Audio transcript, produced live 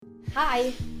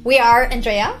Hi, we are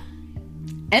Andrea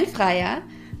and Freya,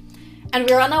 and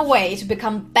we're on our way to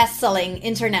become best-selling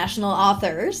international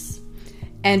authors.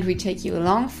 And we take you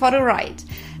along for the ride.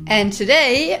 And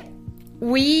today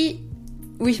we've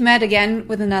met again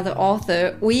with another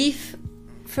author. We've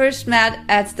first met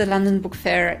at the London Book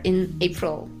Fair in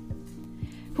April.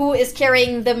 Who is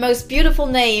carrying the most beautiful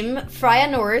name, Freya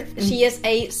North. She is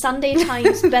a Sunday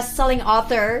Times best-selling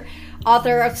author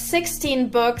of 16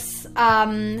 books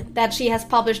that she has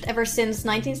published ever since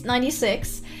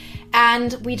 1996.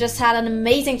 And we just had an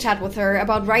amazing chat with her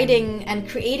about writing and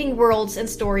creating worlds and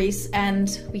stories,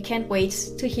 and we can't wait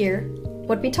to hear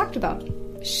what we talked about.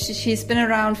 She's been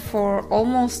around for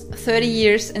almost 30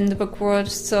 years in the book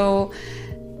world, so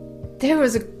there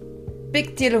was a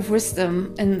big deal of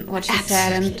wisdom in what she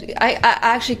said, and I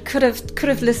actually could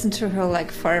have listened to her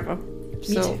like forever.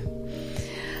 Me too.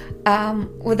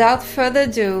 Without further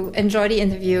ado, enjoy the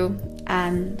interview,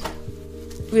 and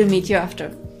we'll meet you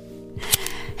after.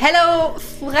 Hello,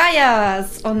 Freya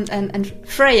and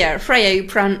Freya. Freya, you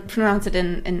pronounce it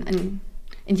in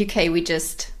UK. We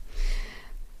just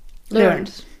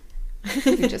learned.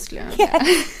 We just learned.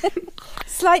 Yeah.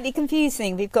 Slightly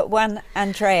confusing. We've got one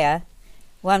Andrea,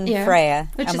 one Freya,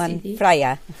 and one easy.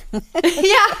 Freya.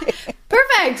 Yeah,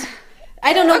 perfect.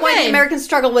 I don't know why the Americans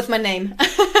struggle with my name.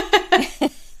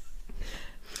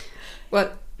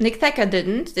 Well, Nick Thacker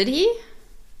didn't, did he?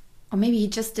 Or maybe he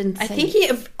just didn't say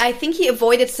I think he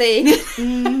avoided saying it.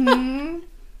 Mm-hmm.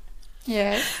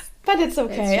 Yes. But it's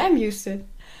okay. I'm used to it.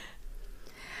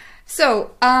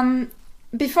 So,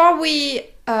 before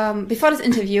this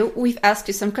interview, we've asked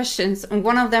you some questions, and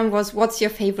one of them was, what's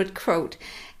your favorite quote?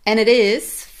 And it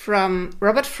is from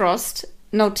Robert Frost: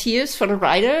 "No tears for the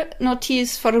writer, no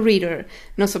tears for the reader.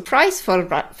 No surprise for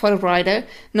the writer,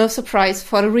 no surprise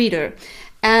for the reader."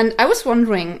 And I was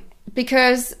wondering,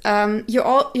 because you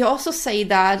also say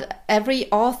that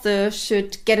every author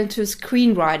should get into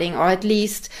screenwriting, or at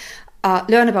least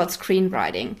learn about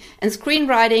screenwriting. And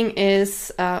screenwriting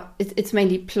is it's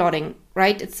mainly plotting,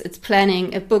 right? It's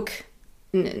planning a book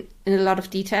in a lot of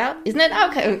detail, isn't it?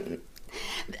 Okay.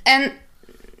 And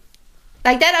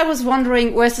like that, I was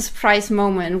wondering, where's the surprise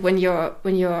moment when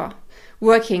you're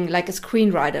working like a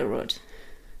screenwriter would?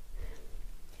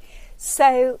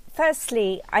 So,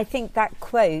 firstly, I think that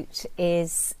quote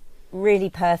is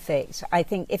really perfect. I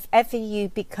think if ever you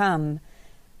become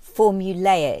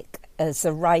formulaic as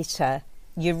a writer,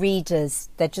 your readers,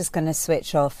 they're just going to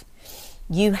switch off.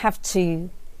 You have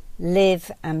to live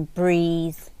and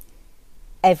breathe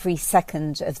every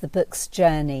second of the book's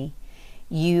journey.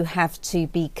 You have to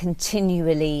be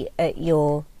continually at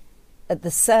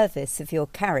the service of your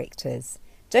characters.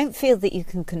 Don't feel that you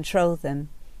can control them.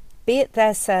 Be at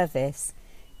their service.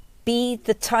 Be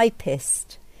the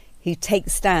typist who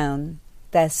takes down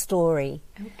their story.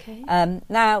 Okay.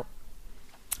 Now,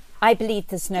 I believe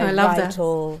there's no right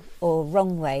or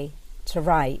wrong way to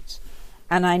write.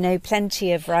 And I know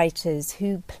plenty of writers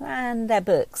who plan their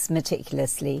books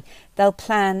meticulously. They'll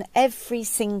plan every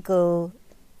single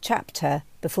chapter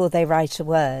before they write a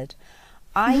word.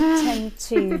 I tend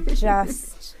to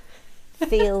just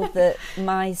feel that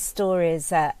my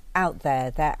stories are out there.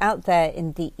 They're out there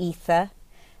in the ether.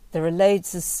 There are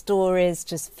loads of stories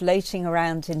just floating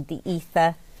around in the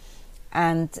ether,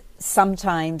 and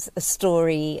sometimes a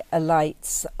story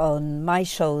alights on my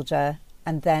shoulder,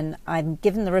 and then I'm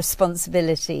given the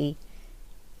responsibility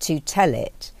to tell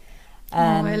it.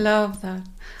 I love that.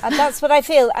 And that's what I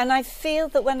feel. And I feel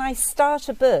that when I start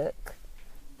a book,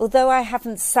 although I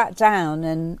haven't sat down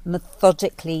and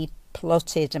methodically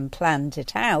plotted and planned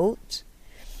it out,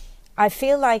 I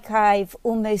feel like I've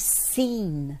almost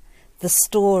seen the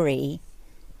story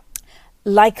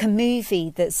like a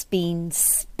movie that's been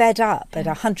sped up at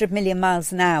 100 million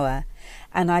miles an hour,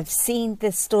 and I've seen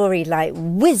this story like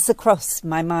whiz across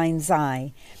my mind's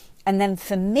eye. And then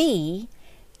for me,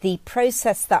 the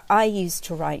process that I use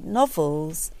to write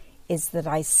novels is that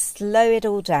I slow it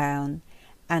all down,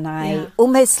 and I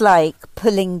almost like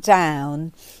pulling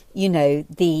down,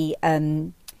 the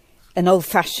an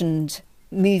old-fashioned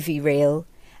movie reel,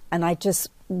 and I just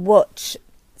watch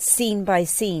scene by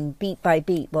scene, beat by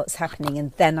beat, what's happening,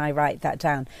 and then I write that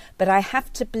down. But I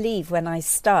have to believe when I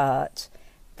start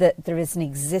that there is an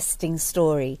existing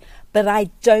story, but I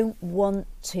don't want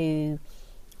to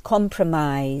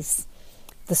compromise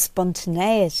the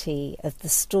spontaneity of the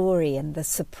story and the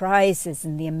surprises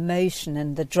and the emotion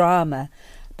and the drama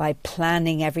by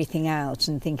planning everything out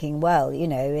and thinking, well,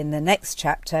 in the next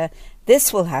chapter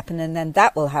this will happen, and then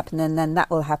that will happen, and then that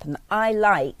will happen. I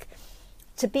like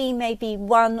to be maybe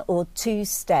 1 or 2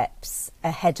 steps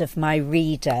ahead of my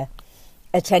reader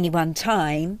at any one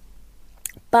time,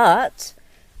 but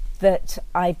that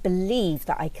I believe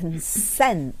that I can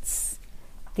sense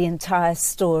the entire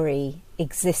story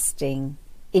existing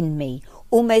in me,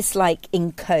 almost like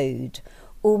in code,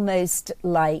 almost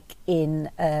like in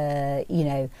a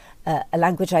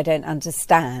language I don't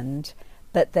understand,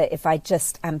 but that if I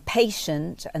just am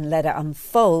patient and let it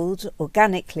unfold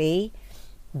organically,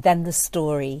 then the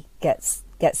story gets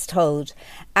told.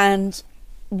 And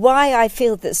why I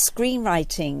feel that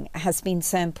screenwriting has been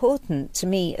so important to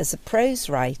me as a prose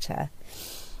writer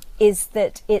is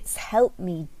that it's helped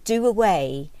me do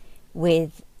away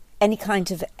with any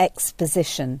kind of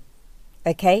exposition,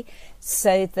 okay?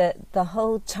 So that the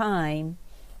whole time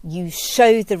you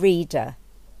show the reader,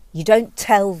 you don't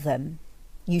tell them,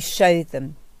 you show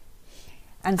them.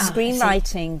 And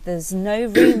screenwriting, there's no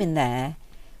room in there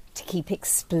to keep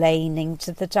explaining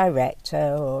to the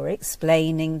director or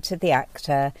explaining to the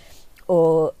actor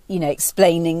or,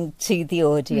 explaining to the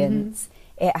audience.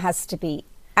 It has to be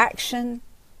action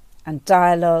and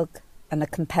dialogue and a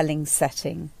compelling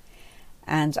setting.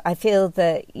 And I feel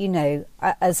that,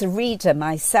 as a reader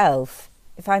myself,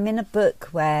 if I'm in a book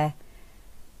where,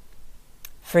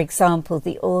 for example,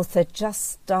 the author just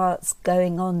starts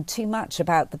going on too much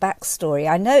about the backstory,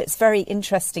 I know it's very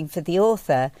interesting for the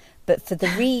author, but for the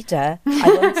reader,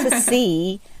 I want to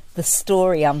see the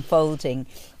story unfolding.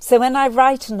 So when I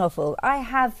write a novel, I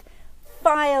have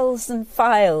files and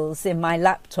files in my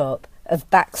laptop of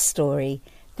backstory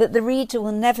that the reader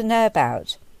will never know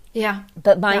about. Yeah.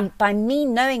 But by me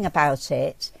knowing about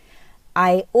it,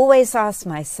 I always ask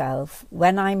myself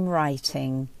when I'm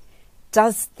writing,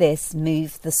 does this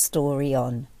move the story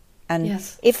on? And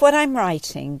if what I'm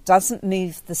writing doesn't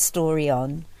move the story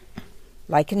on,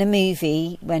 like in a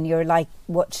movie, when you're like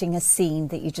watching a scene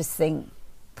that you just think,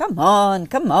 come on,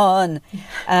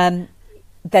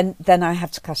 then I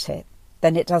have to cut it.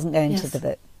 Then it doesn't go into the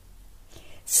book.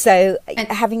 So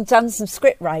having done some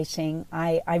script writing,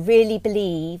 I really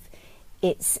believe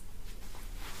it's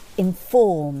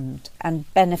informed and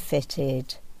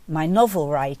benefited my novel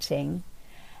writing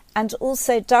and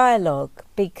also dialogue,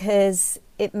 because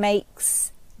it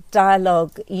makes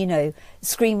dialogue,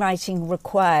 screenwriting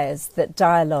requires that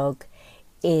dialogue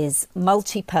is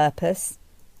multi-purpose.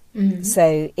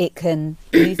 So it can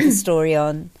move the story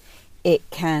on, it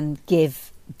can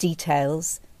give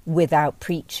details without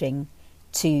preaching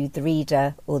to the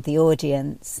reader or the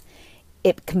audience,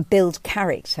 it can build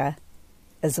character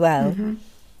as well.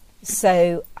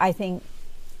 So I think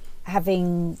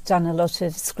having done a lot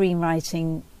of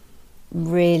screenwriting,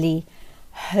 really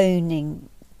honing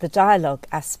the dialogue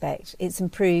aspect, it's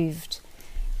improved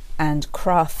and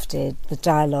crafted the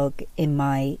dialogue in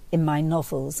my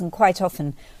novels. And quite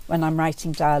often when I'm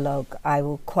writing dialogue, I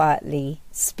will quietly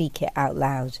speak it out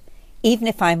loud, even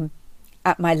if I'm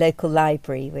at my local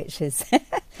library, which is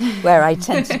where I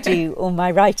tend to do all my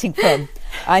writing from.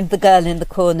 I'm the girl in the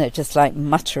corner just like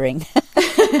muttering.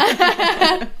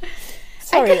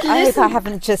 Sorry, I hope I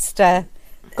haven't just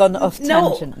gone off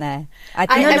tangent there. I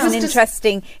think it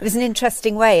was an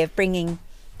interesting way of bringing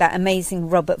that amazing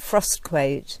Robert Frost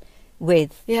quote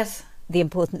with the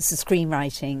importance of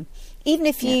screenwriting. Even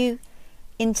if you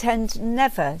intend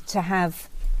never to have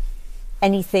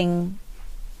anything,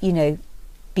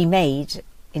 be made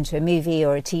into a movie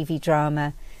or a TV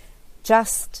drama,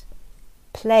 just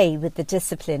play with the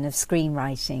discipline of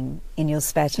screenwriting in your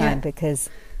spare time, because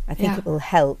I think it will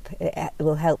help. It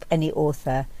will help any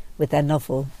author with their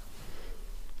novel.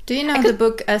 Do you know the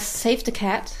book Save the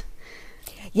Cat?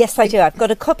 Yes, I do. I've got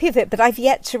a copy of it, but I've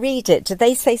yet to read it. Do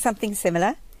they say something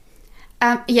similar?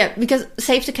 Because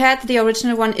Save the Cat, the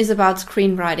original one, is about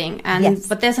screenwriting,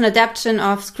 but there's an adaptation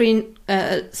of Save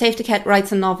the Cat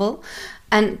writes a novel,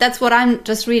 and that's what I'm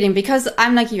just reading, because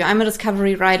I'm like you. I'm a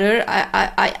discovery writer.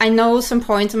 I know some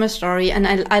points in my story,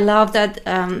 and I love that.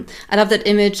 I love that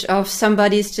image of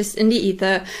somebody's just in the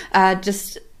ether,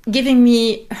 just giving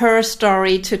me her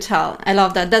story to tell. I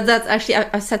love that. That's actually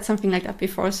I said something like that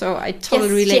before, so I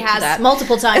totally relate to that. She has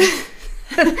multiple times.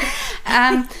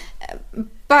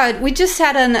 But we just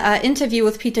had an interview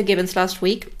with Peter Gibbons last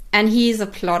week, and he's a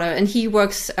plotter, and he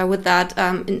works with that.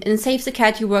 In Save the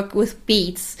Cat, you work with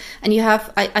beats, and you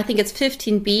have, I think it's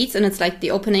 15 beats, and it's like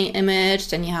the opening image,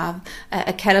 then you have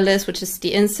a catalyst, which is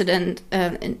the incident,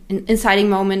 inciting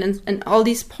moment, and all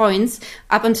these points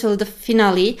up until the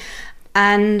finale.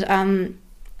 And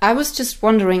I was just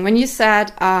wondering, when you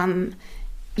said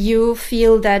you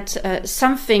feel that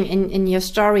something in your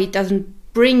story doesn't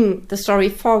bring the story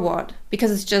forward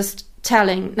because it's just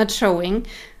telling, not showing,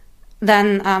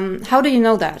 then how do you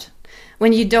know that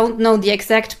when you don't know the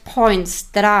exact points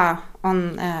that are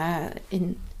on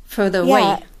in further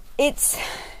away?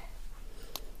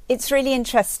 it's really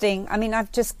interesting. I mean,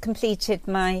 I've just completed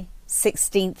my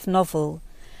 16th novel,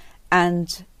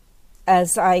 and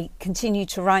as I continue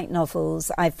to write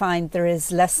novels, I find there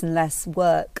is less and less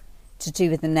work to do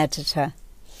with an editor,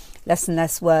 less and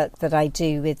less work that I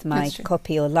do with my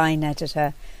copy or line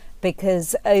editor,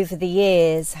 because over the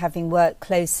years, having worked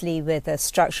closely with a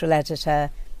structural editor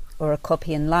or a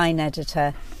copy and line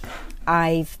editor,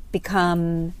 I've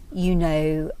become,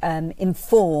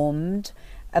 informed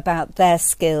about their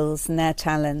skills and their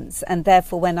talents, and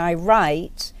therefore when I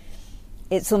write,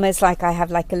 it's almost like I have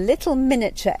like a little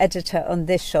miniature editor on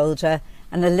this shoulder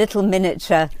and a little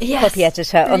miniature copy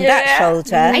editor on that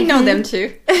shoulder. I know them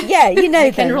too. Yeah, you know them.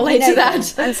 I can relate to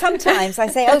that. And sometimes I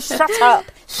say, "Oh,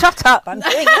 shut up, I'm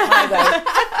doing it my way."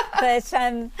 But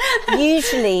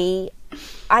usually,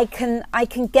 I can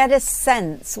get a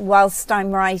sense whilst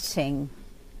I'm writing.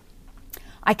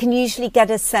 I can usually get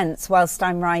a sense whilst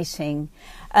I'm writing.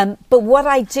 But what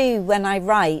I do when I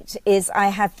write is I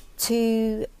have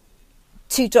two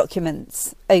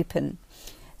documents open.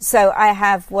 So I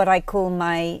have what I call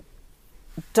my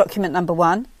document number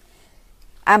 1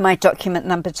 and my document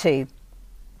number 2.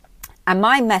 And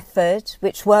my method,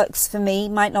 which works for me,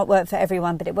 might not work for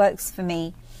everyone, but it works for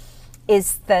me,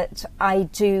 is that I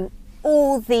do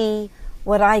all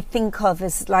what I think of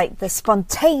as like the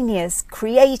spontaneous,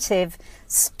 creative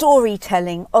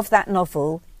storytelling of that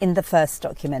novel in the first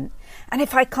document. And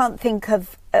if I can't think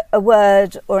of a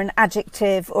word or an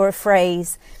adjective or a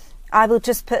phrase, I will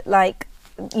just put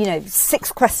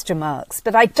 6 question marks,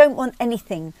 but I don't want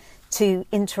anything to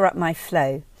interrupt my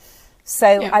flow.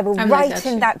 So I will write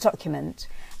in that document,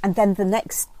 and then the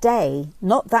next day,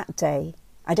 not that day,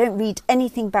 I don't read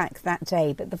anything back that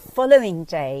day, but the following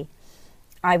day,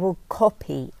 I will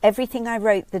copy everything I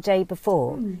wrote the day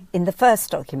before in the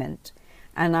first document,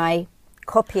 and I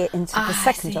copy it into the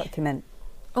second document.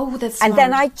 Oh, that's smart. And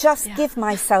then I just Yeah. give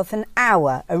myself an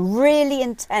hour, a really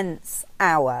intense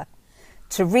hour,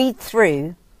 to read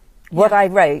through what I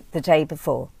wrote the day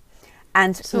before.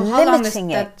 And So how long is limiting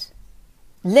that?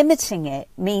 limiting it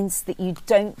means that you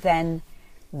don't then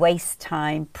waste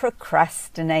time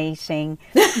procrastinating.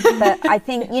 But I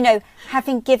think,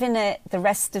 having given it the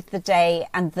rest of the day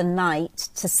and the night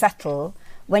to settle,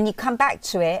 when you come back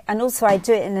to it, and also I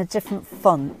do it in a different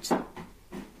font.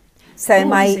 So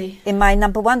in my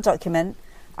number 1 document,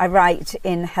 I write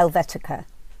in Helvetica.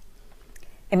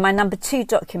 In my number 2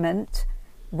 document,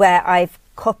 where I've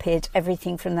copied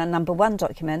everything from the number 1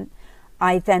 document,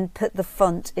 I then put the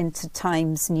font into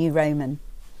Times New Roman,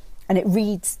 and it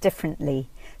reads differently,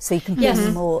 so you can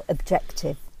be more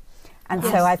objective. And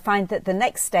so I find that the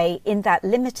next day, in that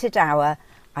limited hour,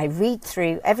 I read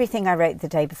through everything I wrote the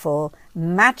day before.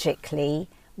 Magically,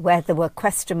 where there were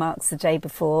question marks the day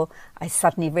before, I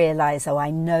suddenly realise, I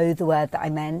know the word that I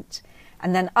meant.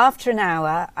 And then after an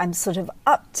hour, I'm sort of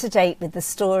up to date with the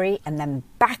story, and then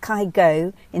back I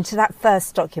go into that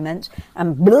first document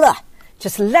and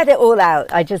just let it all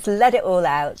out. I just let it all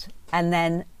out. And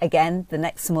then again, the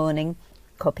next morning,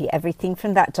 copy everything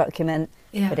from that document,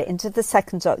 put it into the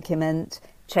second document,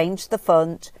 change the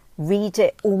font, read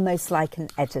it almost like an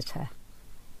editor.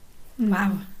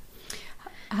 Wow.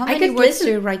 How many words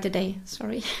do you write a day?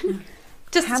 Sorry.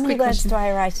 Just How many words do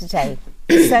I write a day?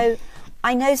 So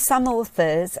I know some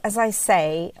authors, as I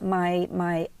say,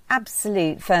 my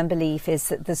absolute firm belief is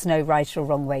that there's no right or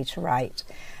wrong way to write.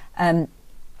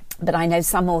 But I know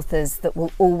some authors that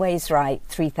will always write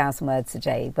 3,000 words a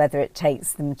day, whether it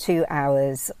takes them 2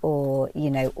 hours or,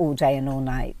 all day and all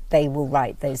night. They will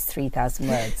write those 3,000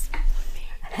 words.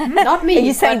 Not me. Are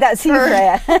you saying that's you,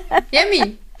 Freya? Yeah,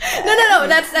 me. No.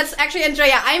 That's actually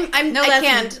Andrea.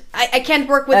 I can't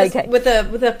work with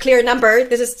a clear number.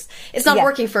 It's not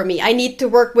working for me. I need to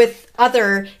work with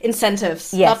other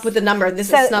incentives, not with the number.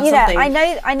 This is not something.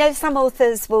 I know some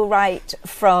authors will write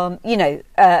from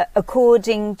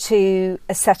according to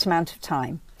a set amount of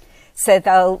time. So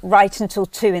they'll write until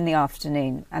 2 in the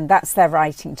afternoon, and that's their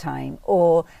writing time.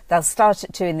 Or they'll start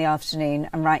at 2 in the afternoon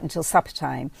and write until supper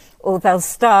time. Or they'll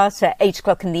start at 8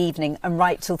 o'clock in the evening and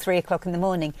write till 3 o'clock in the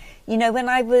morning. When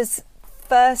I was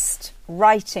first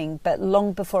writing, but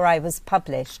long before I was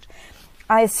published,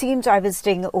 I assumed I was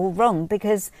doing it all wrong,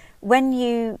 because when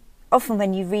you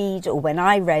read, or when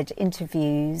I read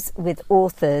interviews with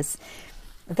authors,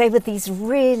 they were these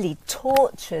really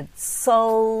tortured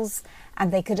souls,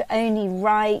 and they could only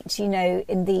write,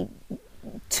 in the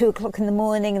 2 o'clock in the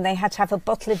morning, and they had to have a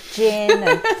bottle of gin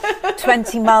and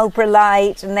 20 Marlborough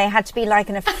Light, and they had to be like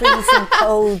in a freezing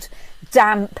cold,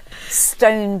 damp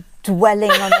stone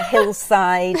dwelling on a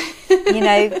hillside,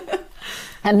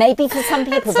 And maybe for some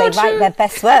people they write their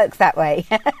best work that way.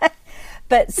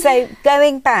 But so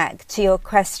going back to your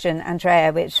question,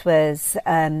 Andrea, which was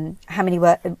how many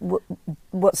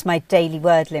what's my daily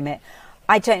word limit?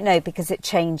 I don't know, because it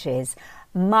changes.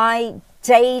 My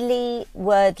daily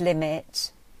word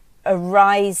limit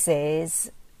arises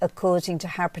according to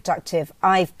how productive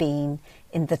I've been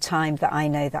in the time that I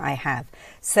know that I have.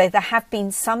 So there have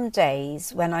been some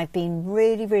days when I've been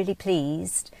really, really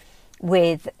pleased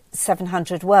with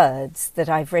 700 words that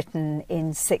I've written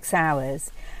in 6 hours.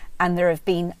 And there have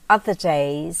been other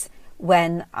days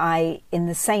when I, in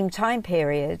the same time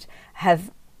period,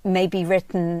 have maybe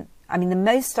written, I mean, the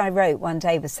most I wrote one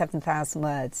day was 7,000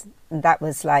 words. And that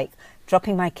was like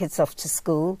dropping my kids off to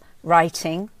school,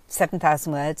 writing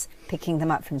 7,000 words, picking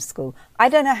them up from school. I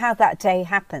don't know how that day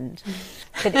happened.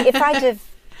 But if I'd have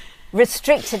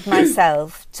restricted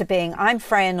myself to being, I'm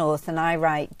Freya North and I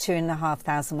write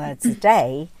 2,500 words a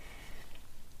day,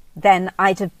 then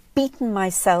I'd have beaten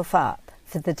myself up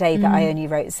for the day that I only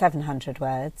wrote 700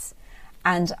 words,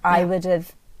 and I would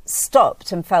have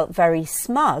stopped and felt very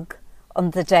smug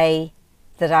on the day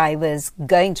that I was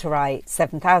going to write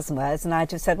 7,000 words, and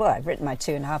I'd have said, well, I've written my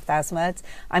 2,500 words,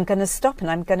 I'm going to stop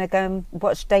and I'm going to go and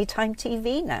watch daytime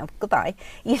TV now, goodbye.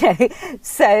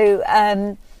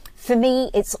 So for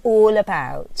me, it's all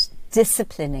about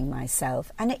disciplining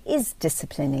myself, and it is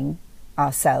disciplining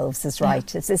ourselves as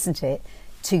writers, isn't it?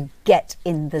 To get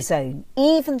in the zone.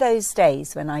 Even those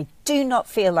days when I do not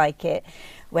feel like it,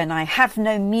 when I have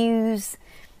no muse,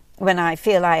 when I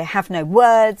feel I have no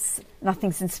words,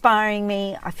 nothing's inspiring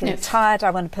me, I feel tired,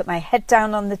 I want to put my head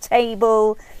down on the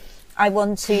table, I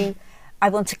want to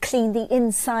clean the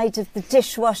inside of the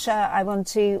dishwasher, I want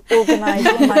to organise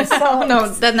all my socks. No,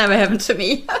 that never happened to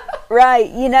me.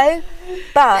 Right,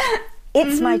 but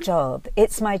it's my job.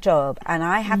 It's my job. And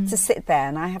I have to sit there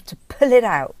and I have to pull it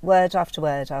out word after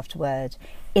word after word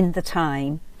in the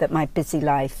time that my busy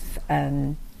life,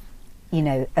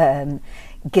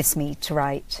 gives me to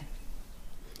write.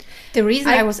 The reason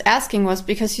I was asking was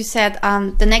because you said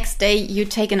the next day you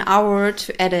take an hour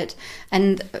to edit.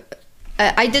 And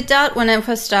I did that when I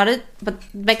first started, but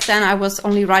back then I was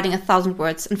only writing 1,000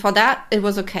 words. And for that, it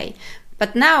was okay.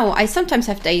 But now I sometimes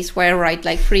have days where I write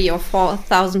like 3,000 or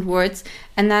 4,000 words,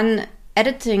 and then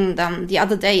editing them the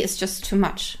other day is just too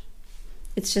much.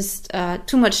 It's just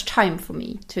too much time for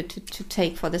me to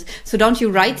take for this. So don't you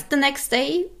write the next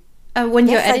day when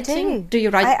you're editing? I do. Do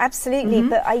you write? Absolutely,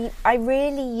 but I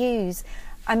really use...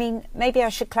 I mean, maybe I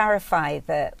should clarify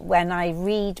that when I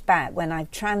read back, when I've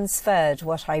transferred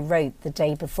what I wrote the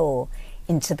day before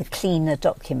into the cleaner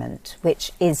document,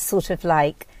 which is sort of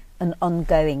like an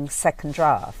ongoing second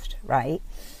draft, right?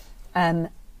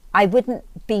 I wouldn't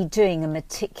be doing a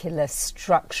meticulous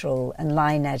structural and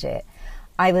line edit.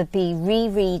 I would be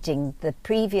rereading the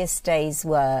previous day's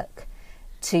work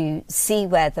to see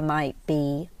where there might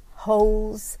be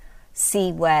holes,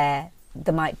 see where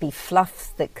there might be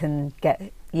fluff that can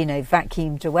get,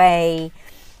 vacuumed away,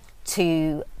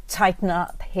 to tighten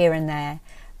up here and there.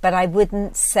 But I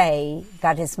wouldn't say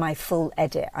that is my full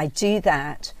edit. I do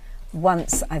that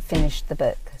once I've finished the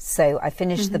book. So I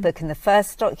finished the book in the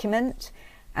first document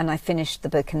and I finished the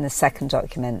book in the second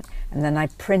document. And then I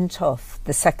print off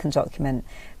the second document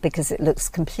because it looks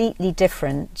completely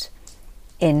different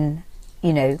in,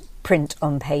 print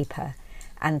on paper.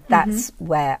 And that's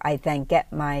where I then get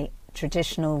my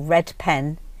traditional red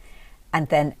pen and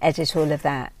then edit all of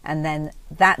that. And then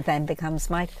that then becomes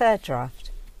my third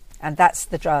draft. And that's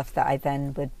the draft that I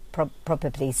then would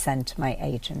probably send to my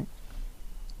agent.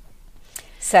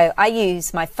 So I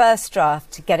use my first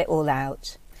draft to get it all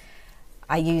out.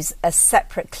 I use a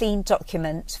separate clean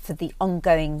document for the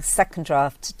ongoing second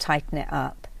draft to tighten it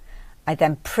up. I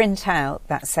then print out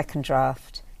that second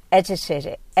draft, edit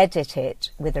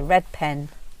it with a red pen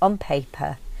on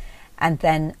paper, and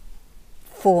then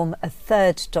form a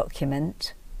third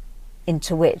document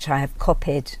into which I have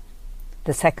copied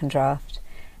the second draft.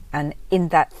 And in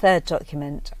that third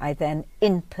document, I then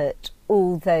input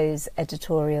all those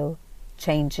editorial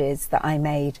changes that I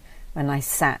made when I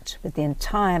sat with the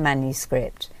entire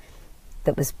manuscript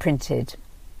that was printed.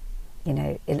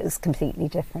 It looks completely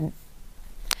different.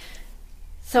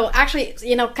 So actually,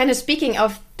 kind of speaking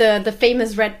of the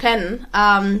famous red pen,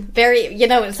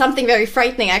 something very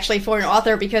frightening actually for an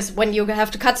author, because when you have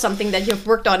to cut something that you've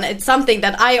worked on, it's something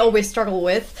that I always struggle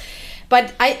with.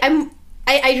 But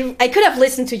I could have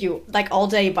listened to you like all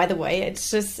day, by the way.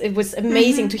 It was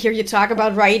amazing to hear you talk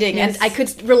about writing. Yes. And I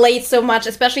could relate so much,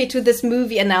 especially to this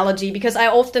movie analogy, because I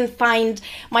often find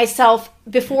myself,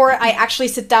 before I actually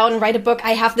sit down and write a book,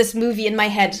 I have this movie in my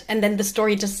head and then the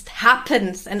story just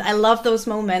happens. And I love those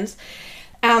moments.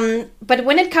 But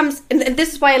when it comes, and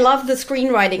this is why I love the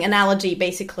screenwriting analogy,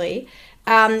 basically,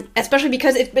 especially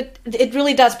because it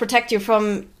really does protect you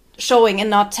from showing and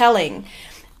not telling.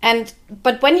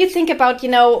 But when you think about,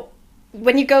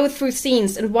 when you go through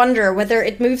scenes and wonder whether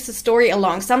it moves the story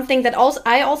along, something that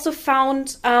I also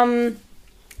found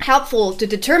helpful to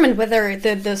determine whether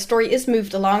the story is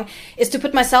moved along is to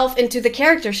put myself into the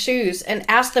character's shoes and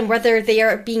ask them whether they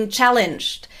are being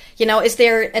challenged. Is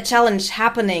there a challenge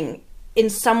happening in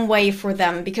some way for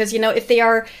them? Because,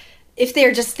 if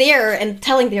they're just there and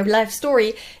telling their life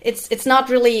story, it's not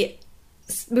really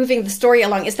moving the story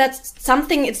along. Is that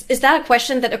something, is that a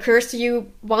question that occurs to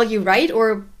you while you write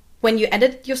or when you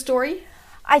edit your story?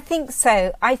 I think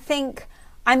so. I think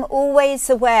I'm always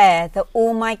aware that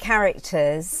all my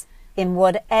characters, in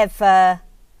whatever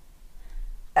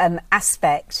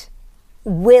aspect,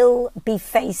 will be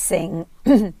facing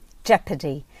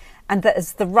jeopardy. And that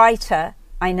as the writer,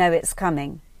 I know it's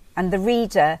coming. And the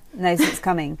reader knows it's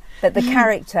coming. But the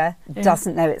character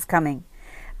doesn't know it's coming.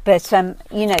 But,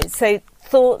 so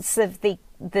thoughts of the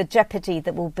jeopardy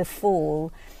that will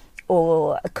befall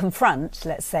or confront,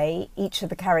 let's say, each of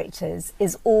the characters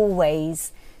is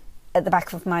always at the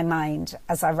back of my mind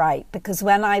as I write. Because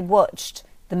when I watched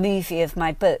the movie of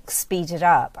my book, Speed It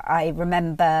Up, I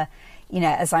remember,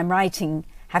 as I'm writing,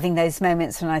 having those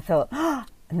moments when I thought, oh,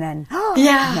 and then, oh,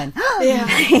 yeah, and then, oh,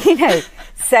 yeah.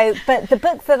 So, but the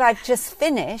book that I've just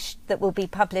finished, that will be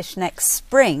published next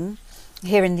spring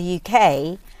here in the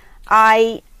UK,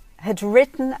 I had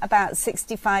written about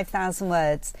 65,000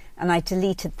 words and I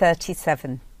deleted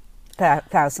 37,000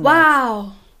 words.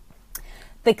 Wow.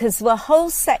 Because there were whole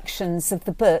sections of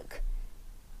the book,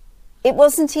 it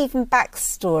wasn't even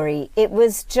backstory, it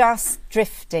was just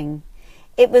drifting.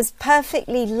 It was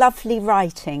perfectly lovely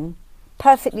writing,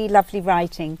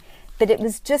 but it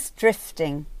was just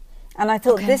drifting. And I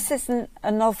thought, This isn't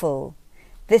a novel.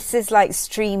 This is like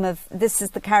this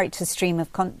is the character's stream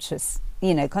of consciousness.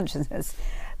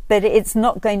 But it's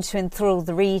not going to enthrall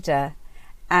the reader.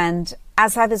 And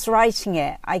as I was writing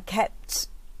it,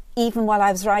 even while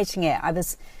I was writing it, I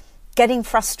was getting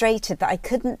frustrated that I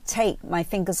couldn't take my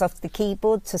fingers off the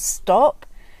keyboard to stop,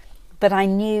 but I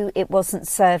knew it wasn't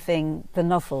serving the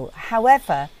novel.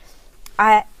 However,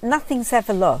 nothing's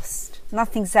ever lost.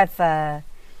 Nothing's ever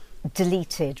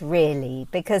deleted, really,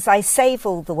 because I save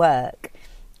all the work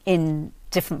in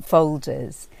different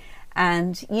folders.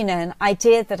 And, an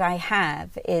idea that I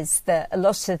have is that a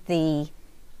lot of the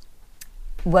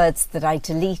words that I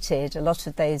deleted, a lot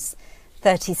of those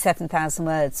 37,000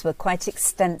 words were quite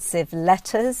extensive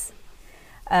letters.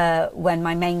 When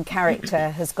my main character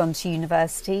has gone to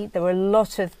university, there were a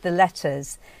lot of the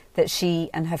letters that she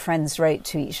and her friends wrote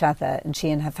to each other, and she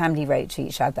and her family wrote to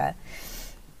each other.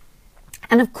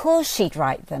 And of course she'd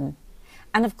write them.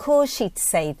 And of course she'd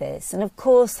say this. And of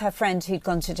course her friend who'd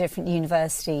gone to a different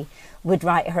university would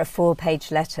write her a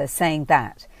 4-page letter saying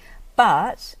that.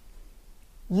 But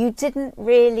you didn't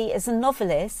really, as a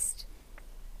novelist,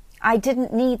 I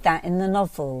didn't need that in the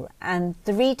novel. And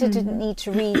the reader didn't need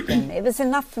to read them. It was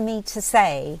enough for me to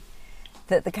say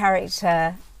that the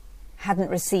character hadn't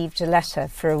received a letter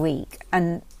for a week.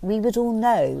 And we would all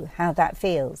know how that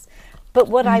feels. But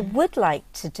what I would like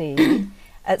to do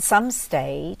at some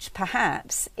stage,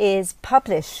 perhaps, is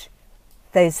publish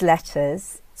those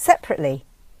letters separately.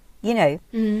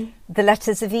 The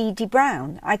letters of E.D.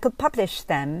 Brown. I could publish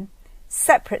them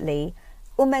separately,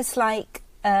 almost like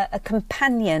a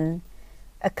companion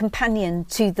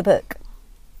to the book.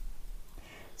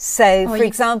 So, for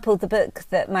example, the book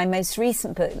my most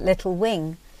recent book, Little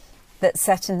Wing, that's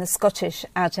set in the Scottish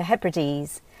Outer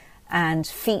Hebrides, and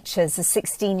features a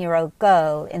 16-year-old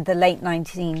girl in the late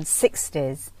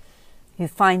 1960s who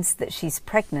finds that she's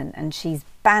pregnant and she's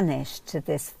banished to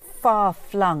this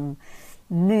far-flung,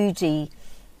 moody,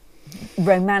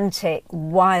 romantic,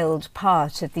 wild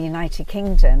part of the United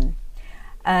Kingdom.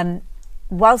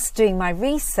 Whilst doing my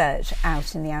research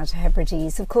out in the Outer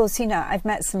Hebrides, of course, I've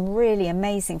met some really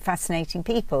amazing, fascinating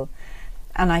people.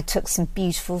 And I took some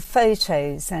beautiful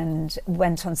photos and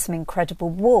went on some incredible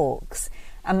walks.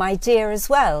 And my idea as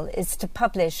well is to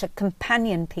publish a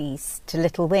companion piece to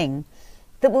Little Wing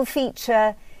that will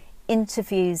feature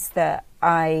interviews that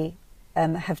I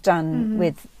have done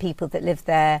with people that live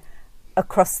there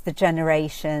across the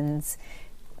generations.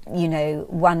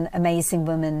 One amazing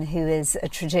woman who is a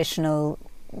traditional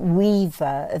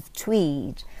weaver of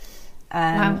tweed.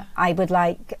 Wow. I would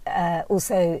like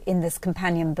also in this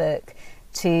companion book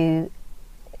to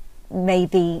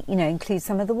maybe, include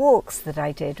some of the walks that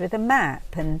I did with a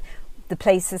map and the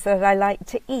places that I like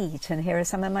to eat, and here are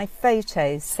some of my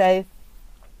photos. So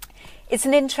it's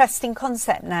an interesting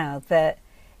concept now that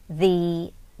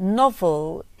the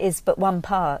novel is but one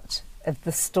part of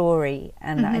the story.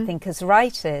 And I think as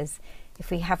writers, if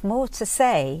we have more to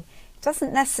say, it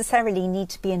doesn't necessarily need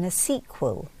to be in a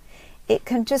sequel. It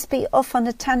can just be off on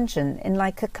a tangent in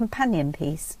like a companion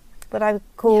piece, what I would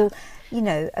call,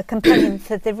 a companion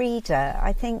for the reader.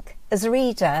 I think as a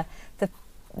reader,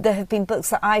 there have been books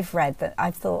that I've read that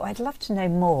I've thought I'd love to know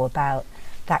more about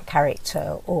that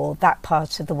character or that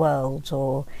part of the world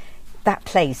or that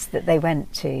place that they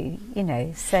went to,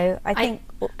 So I think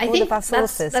all of us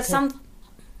authors...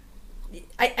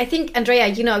 I think, Andrea,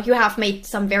 you have made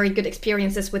some very good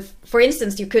experiences with, for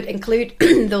instance, you could include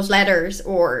those letters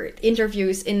or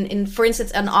interviews in, for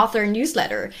instance, an author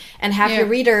newsletter and have your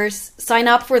readers sign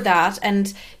up for that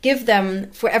and give them,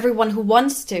 for everyone who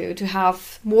wants to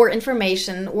have more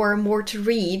information or more to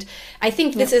read. I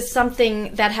think this is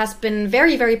something that has been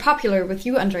very, very popular with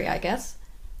you, Andrea, I guess.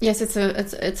 Yes, it's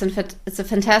a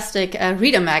fantastic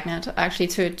reader magnet, actually,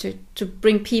 to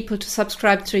bring people to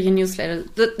subscribe to your newsletter.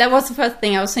 That was the first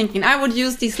thing I was thinking. I would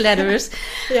use these letters.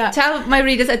 Tell my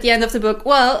readers at the end of the book,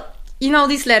 well,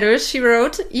 these letters she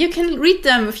wrote, you can read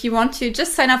them if you want to.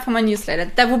 Just sign up for my newsletter.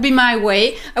 That would be my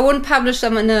way. I wouldn't publish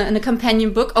them in a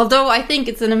companion book, although I think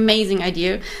it's an amazing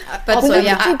idea. But also,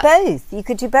 you could do both. You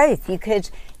could do both. You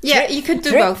could you could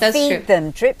do both. That's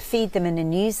true. Drip feed them in a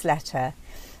newsletter.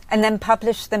 And then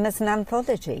publish them as an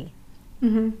anthology.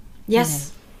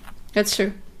 Yes, that's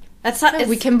true.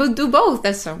 We can do both.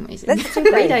 That's so amazing. That's a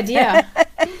great idea.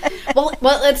 well,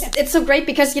 it's so great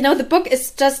because the book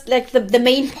is just like the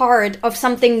main part of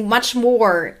something much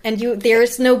more, and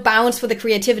there's no bounds for the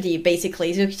creativity.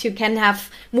 Basically, so you can have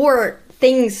more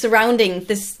things surrounding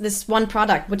this one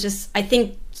product, which is, I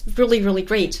think, really, really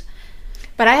great.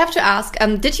 But I have to ask,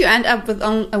 did you end up with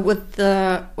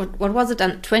the what was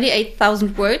it?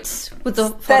 28,000 words for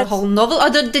the whole novel, or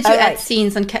did you add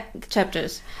scenes and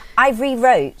chapters? I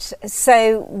rewrote.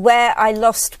 So where I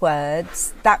lost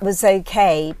words, that was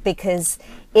okay because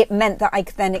it meant that I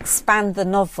could then expand the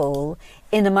novel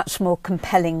in a much more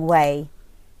compelling way.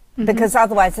 Because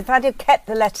otherwise, if I'd have kept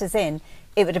the letters in,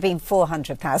 it would have been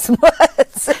 400,000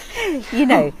 words.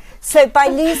 So by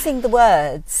losing the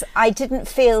words, I didn't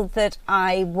feel that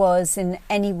I was in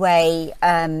any way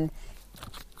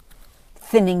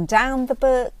thinning down the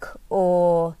book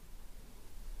or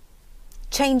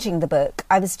changing the book.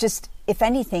 I was just, if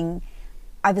anything,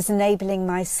 I was enabling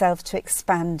myself to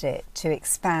expand it, to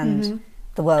expand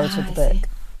the world of the book. See.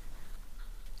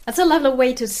 That's a lovely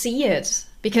way to see it,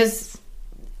 because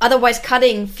otherwise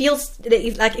cutting feels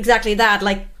like exactly that,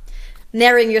 like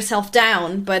narrowing yourself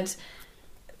down, but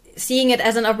seeing it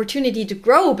as an opportunity to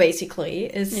grow, basically,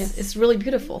 is really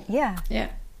beautiful. Yeah.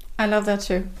 I love that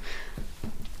too.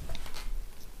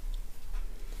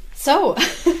 So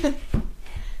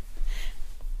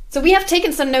we have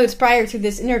taken some notes prior to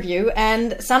this interview,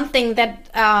 and something that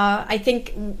I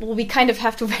think we kind of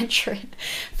have to venture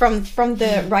from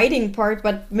the writing part,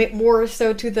 but more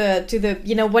so to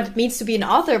the what it means to be an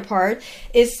author part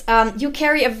is you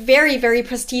carry a very, very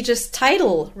prestigious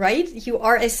title, right? You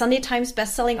are a Sunday Times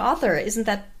bestselling author, isn't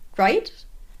that right?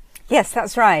 Yes,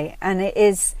 that's right, and it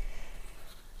is,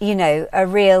 it's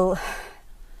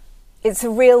a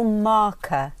real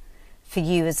marker for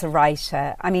you as a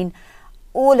writer. I mean,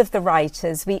 all of the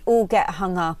writers, we all get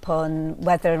hung up on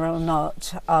whether or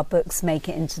not our books make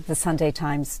it into the Sunday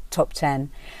Times top 10.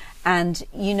 And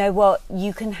you know what?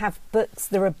 You can have books,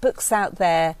 there are books out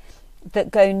there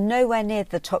that go nowhere near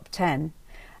the top 10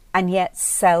 and yet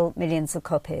sell millions of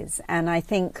copies. And I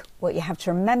think what you have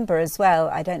to remember as well,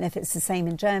 I don't know if it's the same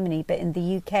in Germany, but in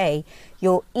the UK,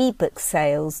 your ebook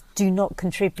sales do not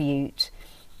contribute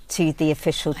to the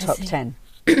official top 10.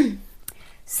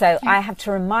 So I have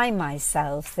to remind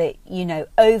myself that,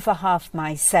 over half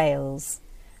my sales,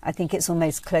 I think it's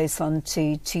almost close on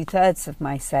to 2/3 of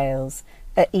my sales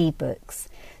are ebooks.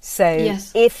 So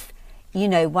if,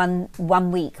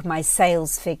 one week my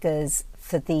sales figures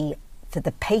for the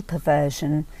paper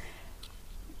version,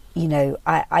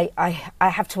 I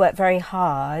have to work very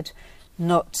hard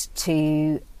not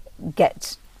to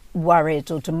get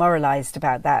worried or demoralised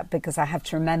about that, because I have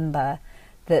to remember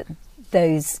that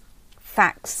those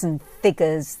facts and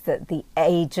figures that the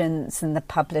agents and the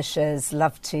publishers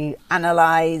love to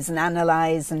analyse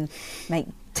and make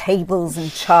tables and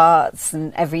charts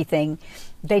and everything,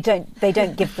 they don't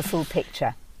give the full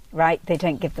picture, right? They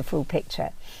don't give the full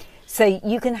picture. So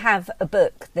you can have a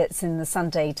book that's in the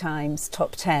Sunday Times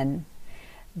top 10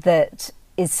 that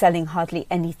is selling hardly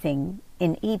anything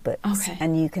in ebooks,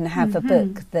 and you can have a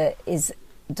book that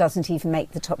doesn't even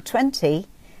make the top 20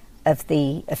 of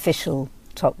the official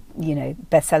top,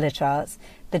 bestseller charts,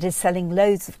 but is selling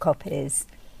loads of copies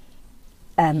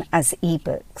as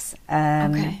ebooks.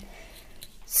 Okay.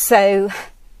 So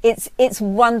it's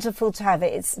wonderful to have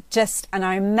it. It's just, and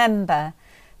I remember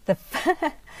the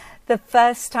the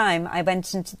first time I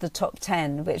went into the top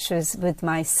 10, which was with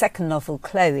my second novel,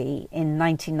 Chloe, in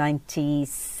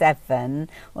 1997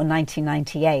 or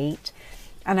 1998.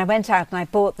 And I went out and I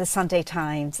bought the Sunday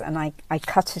Times and I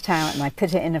cut it out and I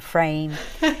put it in a frame.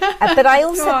 But I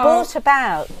also bought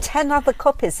about 10 other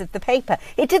copies of the paper.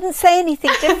 It didn't say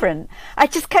anything different. I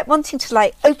just kept wanting to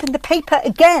like open the paper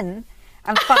again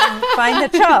and find the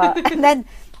chart and then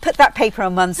put that paper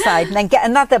on one side and then get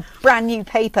another brand new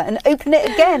paper and open it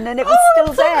again, and it was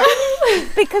still there.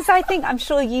 Because I think, I'm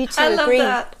sure you two agree,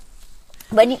 love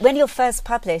that. when you're first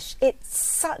published, it's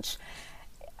such...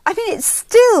 I mean,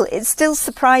 it still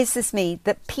surprises me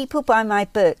that people buy my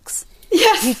books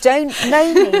who don't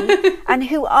know me and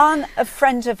who aren't a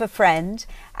friend of a friend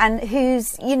and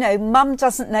whose, you know, mum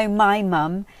doesn't know my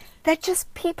mum. They're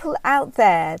just people out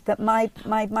there that my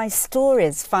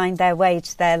stories find their way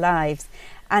to their lives.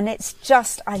 And it's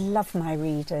just, I love my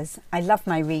readers. I love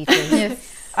my readers.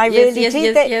 Yes. I really do.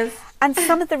 Yes. And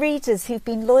some of the readers who've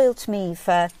been loyal to me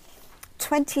for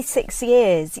 26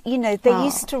 years, you know, they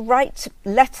used to write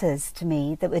letters to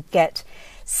me that would get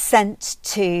sent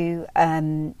to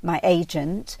my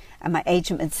agent, and my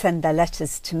agent would send their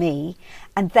letters to me,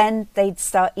 and then they'd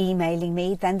start emailing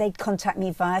me, then they'd contact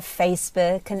me via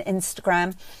Facebook and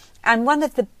Instagram. And one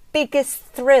of the biggest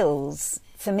thrills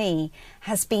for me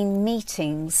has been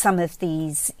meeting some of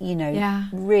these, you know,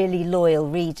 really loyal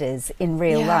readers in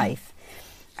real life.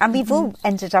 And we've all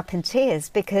ended up in tears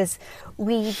because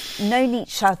we've known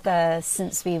each other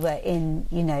since we were in,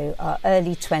 you know, our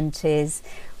early 20s.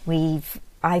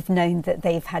 I've known that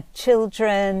they've had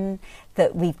children,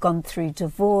 that we've gone through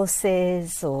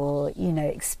divorces or, you know,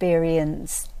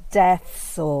 experienced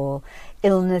deaths or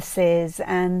illnesses.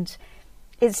 And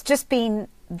it's just been,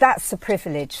 that's a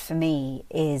privilege for me,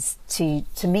 is to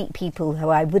meet people who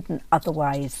I wouldn't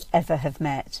otherwise ever have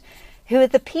met, who are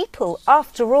the people,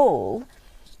 after all,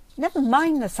 never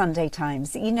mind the Sunday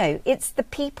Times, you know, it's the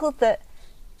people that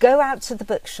go out to the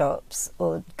bookshops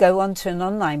or go onto an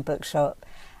online bookshop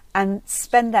and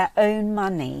spend their own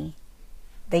money.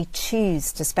 They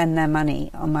choose to spend their money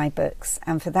on my books,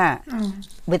 and for that,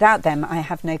 without them, I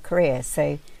have no career.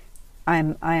 So I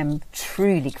am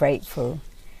truly grateful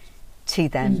to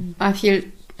them. I feel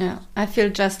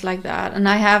just like that, and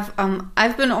I have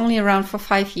I've been only around for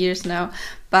 5 years now,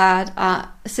 but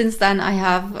since then I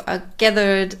have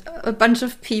gathered a bunch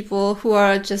of people who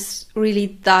are just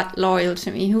really that loyal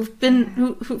to me, who've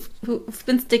been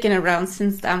sticking around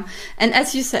since then. And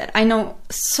as you said, I know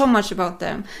so much about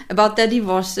them, about their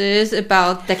divorces,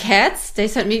 about their cats. They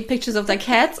sent me pictures of their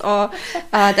cats or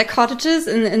their cottages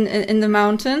in the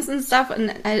mountains and stuff, and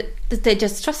they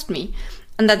just trust me,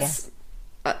 and that's.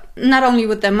 Not only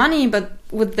with their money, but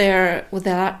with their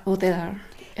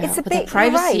it's a big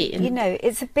privacy. Right, you know,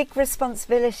 it's a big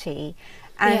responsibility,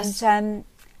 and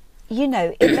you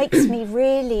know, it makes me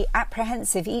really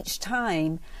apprehensive each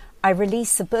time I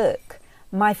release a book.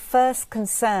 My first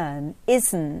concern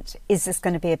isn't, is this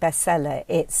going to be a bestseller?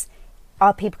 It's,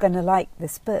 are people going to like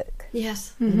this book?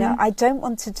 Yes. You know, I don't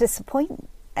want to disappoint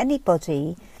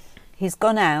anybody who's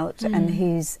gone out and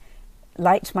who's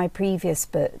liked my previous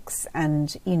books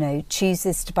and, you know,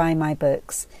 chooses to buy my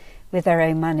books with their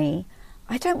own money.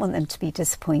 I don't want them to be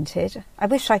disappointed. I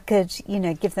wish I could, you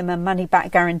know, give them a money back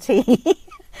guarantee.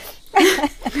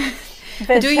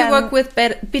 But, do you work with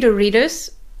beta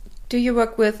readers? Do you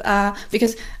work with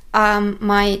because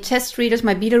my test readers,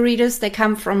 my beta readers, they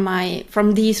come from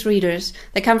these readers.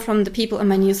 They come from the people in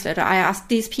my newsletter. I ask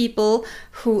these people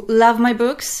who love my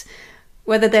books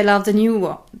whether they love the new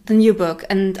book,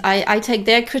 and I take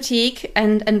their critique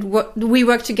and we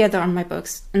work together on my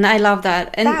books, and I love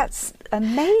that. And that's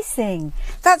amazing.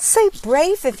 That's so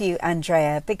brave of you,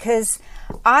 Andrea, because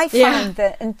I find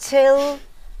that until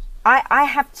I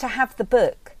have to have the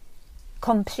book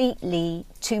completely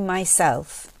to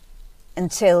myself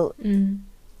until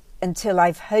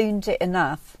I've honed it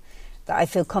enough that I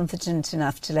feel confident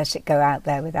enough to let it go out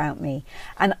there without me.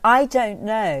 And I don't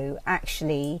know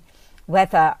actually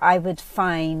whether I would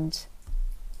find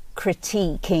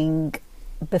critiquing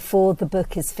before the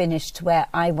book is finished to where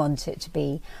I want it to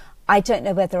be. I don't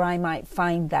know whether I might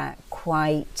find that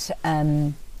quite...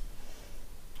 I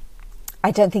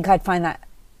don't think I'd find that...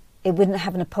 It wouldn't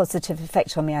have a positive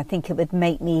effect on me. I think it would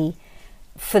make me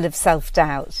full of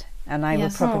self-doubt. And I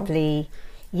would probably...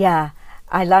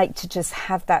 I like to just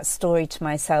have that story to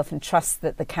myself and trust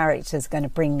that the character's going to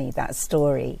bring me that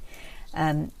story.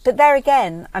 But there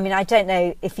again, I mean, I don't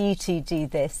know if you two do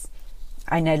this.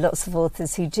 I know lots of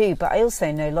authors who do, but I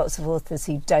also know lots of authors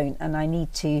who don't, and I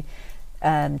need to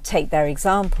take their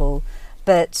example.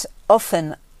 But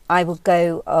often I will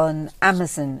go on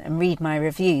Amazon and read my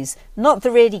reviews, not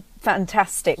the really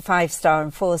fantastic 5-star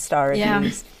and 4-star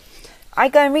reviews. I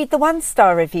go and read the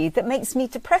 1-star review that makes me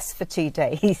depressed for 2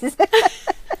 days.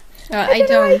 I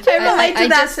don't. I relate to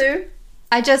that too.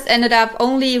 I just ended up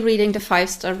only reading the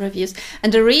 5-star reviews,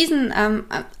 and the reason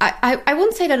I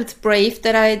won't say that it's brave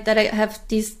that I have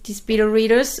these beta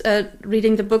readers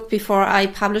reading the book before I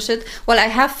publish it. Well, I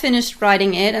have finished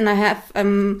writing it, and I have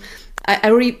I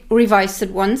revised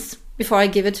it once before I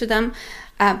give it to them.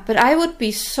 But I would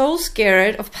be so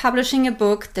scared of publishing a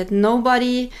book that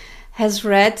nobody has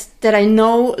read that I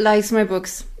know likes my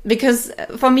books. Because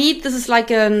for me, this is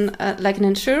like an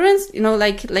insurance,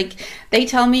 like they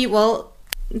tell me, well,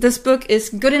 this book is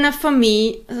good enough for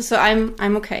me, so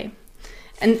I'm okay.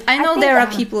 And I know there are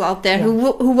people out there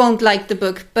who won't like the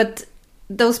book, but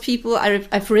those people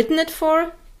I've written it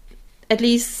for, at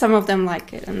least some of them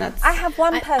like it, and that's. I have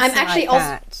one person I'm actually like also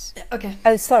that. okay.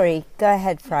 Oh, sorry. Go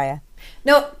ahead, Freya.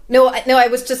 No. I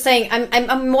was just saying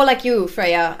I'm more like you,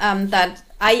 Freya. That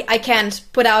I can't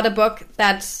put out a book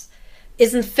that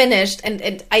isn't finished,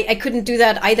 and I couldn't do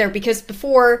that either, because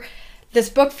before this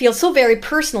book feels so very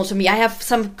personal to me. I have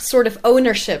some sort of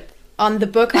ownership on the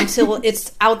book until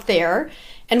it's out there,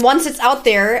 and once it's out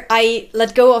there, I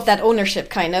let go of that ownership,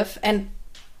 kind of, and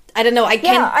I don't know. I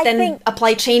can't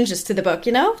apply changes to the book.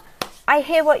 I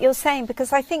hear what you're saying,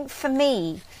 because I think for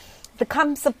me, there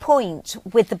comes a point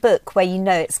with the book where you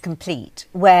know it's complete,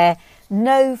 where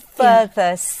no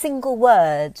further single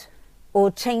word or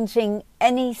changing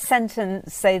any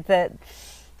sentence so that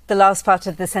the last part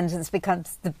of the sentence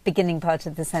becomes the beginning part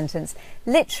of the sentence.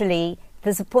 Literally,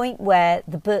 there's a point where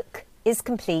the book is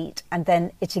complete, and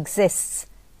then it exists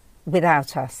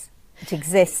without us. It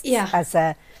exists as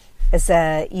a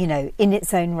in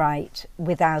its own right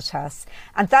without us.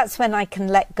 And that's when I can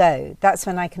let go. That's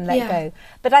when I can let go.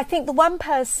 But I think the one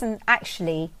person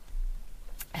actually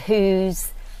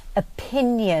whose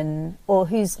opinion, or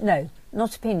whose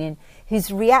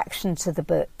reaction to the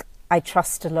book I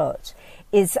trust a lot,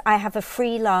 is I have a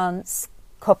freelance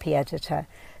copy editor.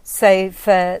 So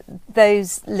for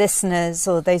those listeners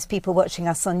or those people watching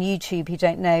us on YouTube who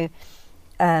don't know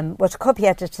what a copy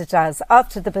editor does,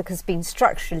 after the book has been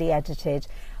structurally edited,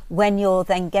 when you're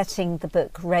then getting the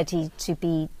book ready to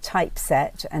be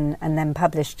typeset and then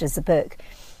published as a book,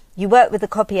 you work with a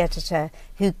copy editor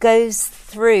who goes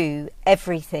through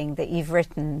everything that you've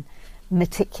written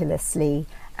meticulously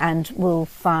and will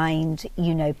find,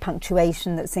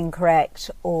 punctuation that's incorrect,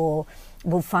 or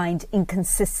will find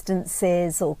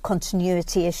inconsistencies or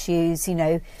continuity issues.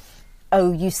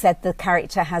 Oh, you said the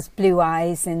character has blue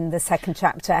eyes in the second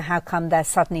chapter. How come they're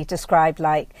suddenly described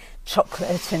like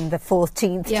chocolate in the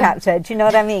 14th chapter? Do you know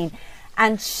what I mean?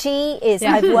 And she is,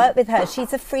 I've worked with her.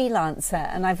 She's a freelancer,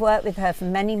 and I've worked with her for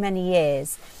many, many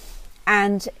years.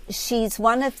 And she's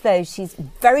one of those, she's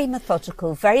very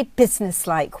methodical, very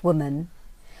businesslike woman,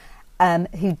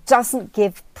 who doesn't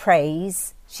give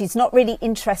praise. She's not really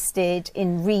interested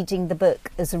in reading the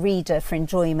book as a reader for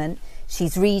enjoyment.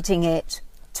 She's reading it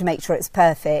to make sure it's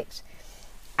perfect.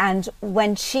 And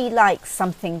when she likes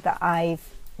something that I've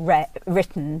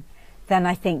written, then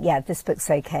I think, this book's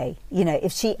okay.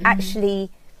 If she actually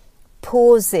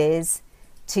pauses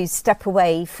to step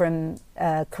away from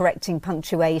correcting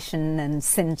punctuation and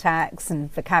syntax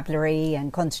and vocabulary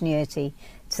and continuity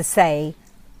to say,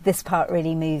 this part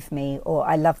really moved me, or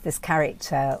I love this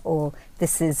character, or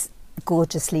this is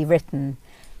gorgeously written,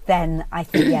 then I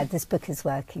think, this book is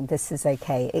working. This is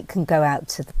okay. It can go out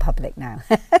to the public now.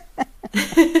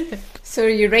 So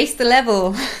you raised the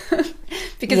level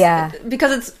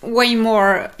because it's way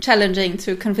more challenging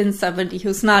to convince somebody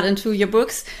who's not into your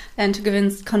books than to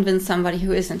convince somebody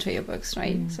who is into your books,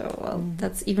 right? So,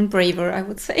 that's even braver, I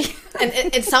would say. And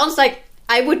it sounds like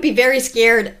I would be very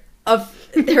scared of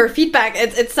her feedback.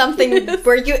 It's something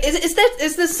where you is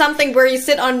this something where you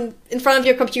sit in front of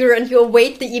your computer and you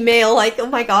await the email like, oh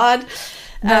my god.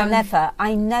 No, never.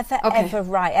 I never ever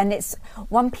write, and it's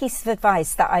one piece of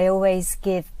advice that I always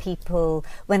give people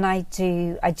when I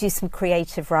do some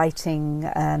creative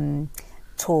writing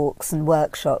talks and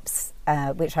workshops,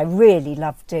 which I really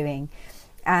love doing,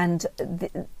 and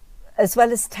as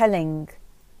well as telling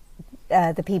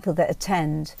the people that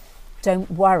attend,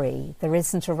 don't worry, there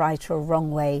isn't a right or a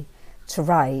wrong way to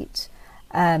write.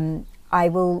 I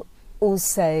will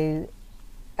also,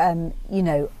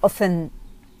 often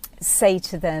say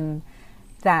to them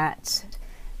that,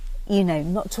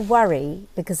 not to worry,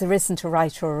 because there isn't a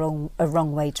right or a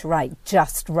wrong way to write.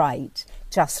 Just write.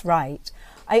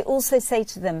 I also say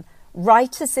to them,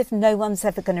 write as if no one's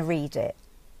ever going to read it.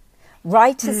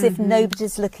 Write as if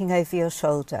nobody's looking over your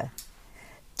shoulder.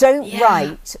 Don't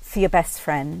write for your best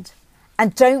friend,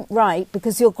 and don't write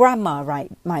because your grandma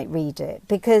might read it,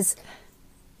 because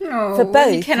for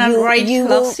both you cannot write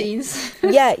love scenes.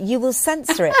 Yeah, you will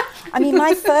censor it. I mean,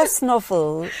 my first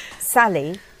novel,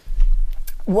 Sally,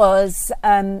 was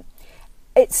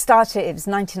it was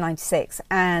 1996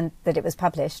 and that it was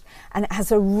published, and it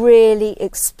has a really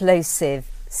explosive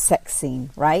sex scene,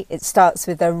 right? It starts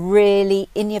with a really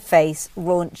in-your-face,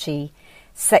 raunchy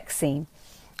sex scene.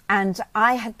 And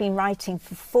I had been writing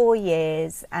for 4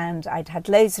 years, and I'd had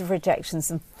loads of rejections,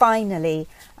 and finally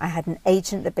I had an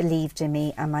agent that believed in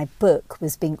me, and my book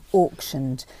was being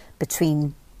auctioned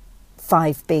between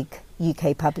 5 big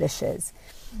UK publishers.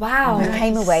 Wow. And I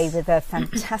came away with a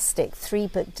fantastic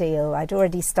 3-book deal. I'd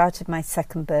already started my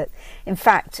second book. In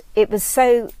fact, it was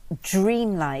so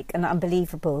dreamlike and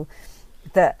unbelievable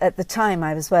that at the time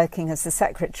I was working as a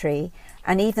secretary,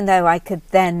 and even though I could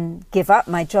then give up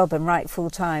my job and write full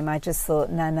time, I just thought,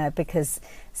 no, because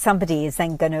somebody is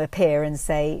then going to appear and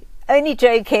say, only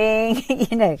joking,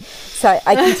 you know. So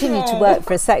I continued to work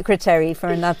for a secretary for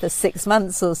another 6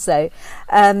 months or so.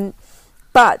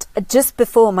 But just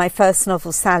before my first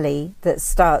novel, Sally, that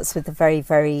starts with a very,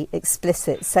 very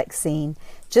explicit sex scene,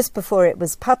 just before it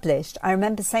was published, I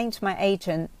remember saying to my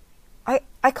agent,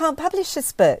 I can't publish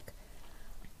this book.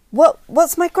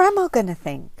 What's my grandma going to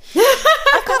think?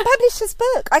 I can't publish this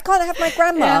book. I can't have my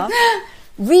grandma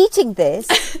reading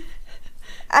this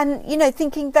and, you know,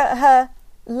 thinking that her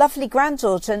lovely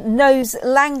granddaughter knows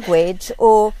language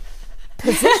or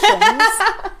positions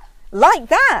like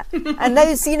that, and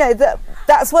knows, you know,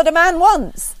 that's what a man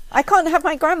wants. I can't have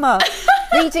my grandma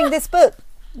reading this book.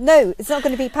 No, it's not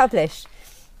going to be published.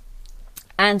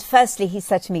 And firstly, he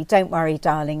said to me, don't worry,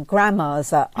 darling,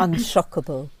 grandmas are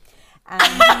unshockable.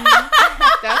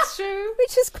 That's true.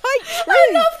 Which is quite true.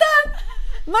 I love that.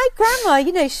 My grandma,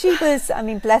 you know, she was, I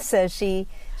mean, bless her, she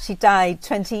died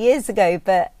 20 years ago,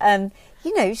 but,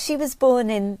 you know, she was born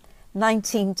in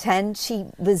 1910. She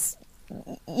was,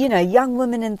 you know, a young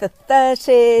woman in the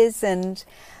 30s, and,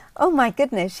 oh my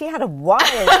goodness, she had a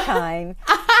wild time,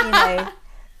 you know.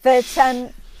 But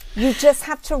you just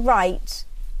have to write.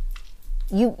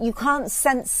 You can't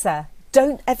censor.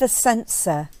 Don't ever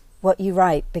censor what you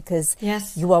write, because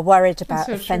you are worried about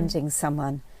offending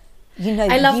someone. You know,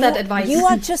 I love that advice. You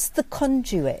are just the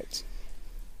conduit.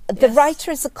 The writer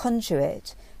is a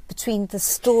conduit between the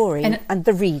story and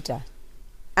the reader.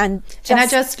 And I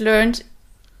just learned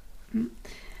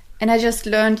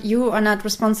you are not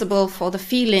responsible for the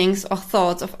feelings or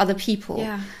thoughts of other people.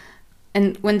 Yeah.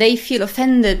 And when they feel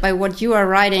offended by what you are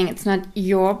writing, it's not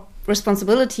your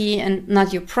responsibility and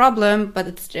not your problem, but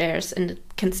it's theirs, and it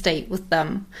can stay with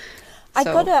them. I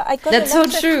got that's a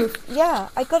letter, so true. Yeah,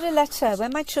 I got a letter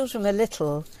when my children were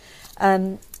little,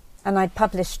 and I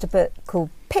published a book called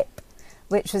Pip,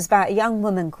 which was about a young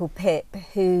woman called Pip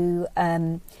who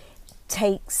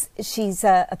she's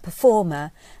a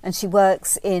performer, and she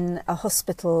works in a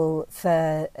hospital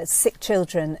for sick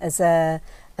children as a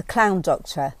clown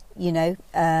doctor, you know,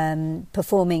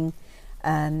 performing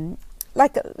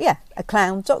like a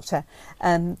clown doctor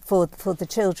for the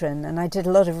children. And I did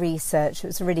a lot of research. It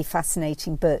was a really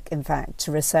fascinating book, in fact,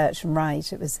 to research and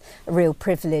write. It was a real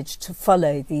privilege to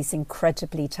follow these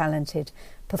incredibly talented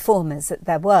performers at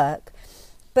their work.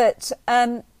 But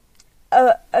a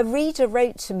reader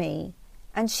wrote to me,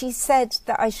 and she said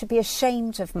that I should be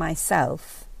ashamed of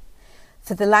myself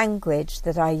for the language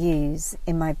that I use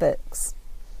in my books.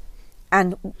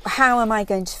 And how am I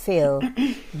going to feel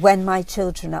when my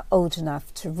children are old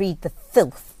enough to read the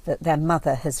filth that their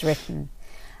mother has written?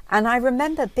 And I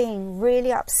remember being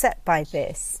really upset by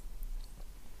this,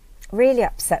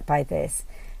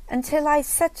 until I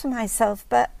said to myself,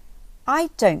 but I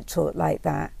don't talk like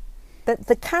that. But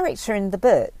the character in the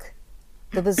book,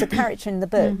 there was a character in the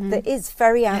book that is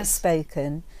very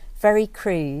outspoken, very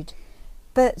crude,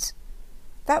 but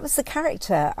that was the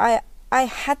character. I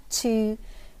had to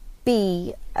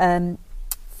be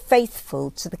faithful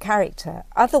to the character.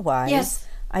 Otherwise,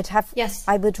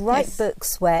 I would write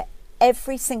books where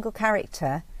every single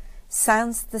character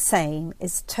sounds the same,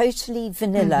 is totally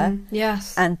vanilla,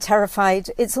 and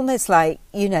terrified. It's almost like,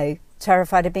 you know,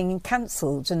 terrified of being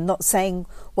cancelled and not saying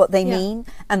what they mean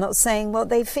and not saying what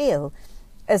they feel.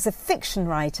 As a fiction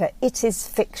writer, it is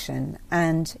fiction,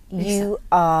 and you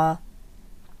are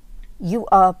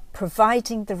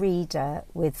providing the reader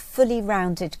with fully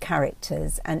rounded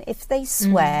characters, and if they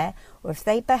swear or if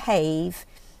they behave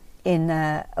in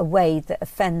a way that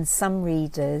offends some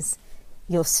readers,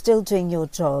 you're still doing your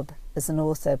job as an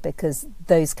author, because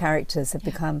those characters have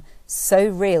become so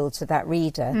real to that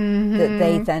reader that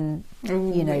they then,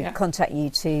 contact you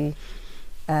to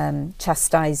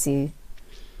chastise you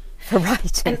for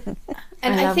writing.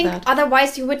 And I think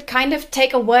otherwise you would kind of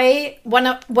take away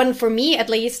one for me at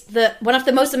least, one of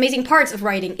the most amazing parts of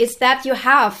writing is that you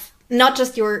have not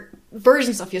just your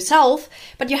versions of yourself,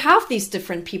 but you have these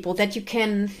different people that you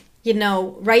can,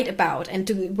 write about,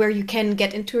 and where you can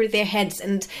get into their heads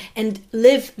and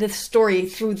live the story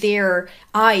through their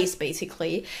eyes,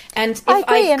 basically. And if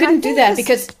I couldn't do that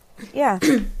because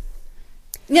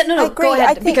no, go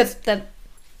ahead, because that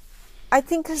I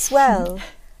think as well.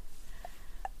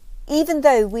 Even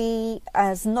though we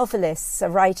as novelists are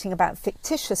writing about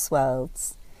fictitious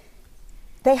worlds,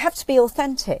 they have to be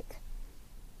authentic.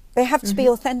 They have to be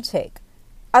authentic.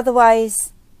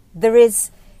 Otherwise,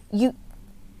 your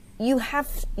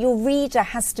reader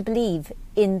has to believe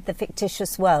in the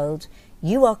fictitious world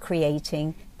you are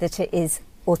creating, that it is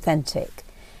authentic.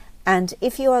 And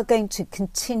if you are going to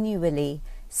continually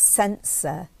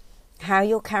censor how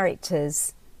your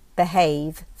characters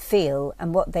behave, feel,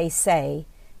 and what they say,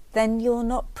 then you're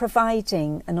not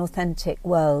providing an authentic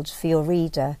world for your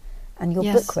reader, and your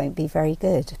book won't be very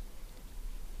good.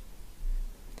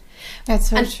 That's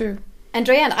so true.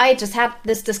 Andrea and I just had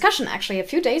this discussion actually a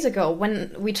few days ago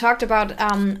when we talked about,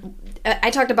 I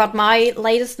talked about my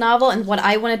latest novel and what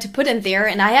I wanted to put in there.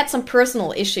 And I had some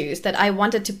personal issues that I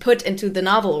wanted to put into the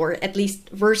novel, or at least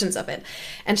versions of it.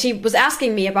 And she was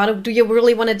asking me about, do you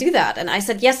really want to do that? And I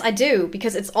said, yes, I do,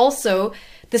 because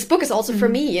this book is also for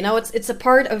me, it's a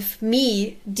part of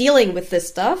me dealing with this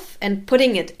stuff and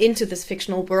putting it into this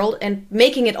fictional world and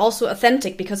making it also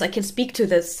authentic, because I can speak to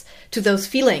those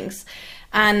feelings.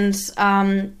 And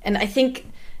I think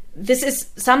this is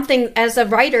something, as a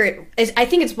writer, I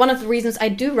think it's one of the reasons I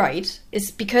do write,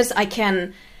 is because I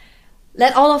can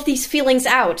let all of these feelings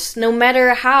out, no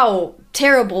matter how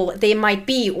terrible they might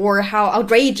be or how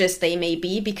outrageous they may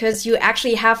be, because you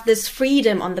actually have this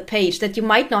freedom on the page that you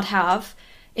might not have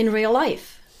in real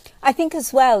life. I think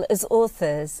as well, as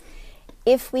authors,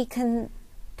 if we can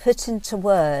put into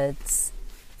words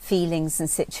feelings and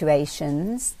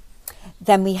situations,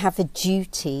 then we have a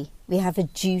duty. We have a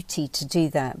duty to do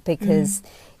that, because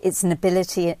it's an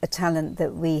ability, a talent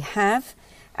that we have,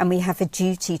 and we have a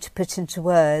duty to put into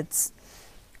words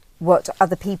what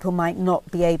other people might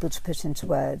not be able to put into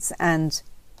words. And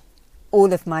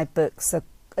all of my books are,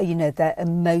 they're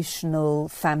emotional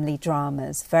family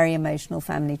dramas, very emotional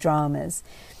family dramas.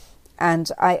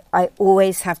 And I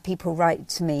always have people write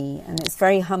to me, and it's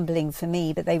very humbling for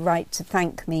me, but they write to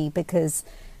thank me because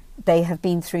they have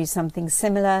been through something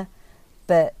similar,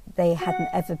 but they hadn't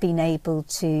ever been able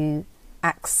to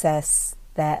access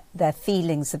their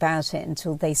feelings about it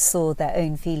until they saw their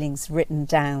own feelings written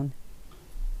down.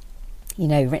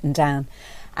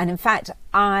 And in fact,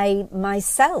 I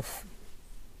myself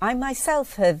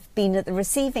have been at the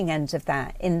receiving end of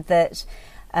that, in that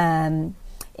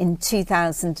in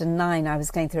 2009 I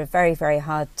was going through a very, very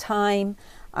hard time.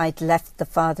 I'd left the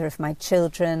father of my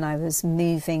children. I was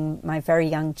moving my very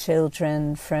young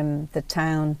children from the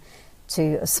town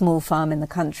to a small farm in the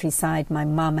countryside. My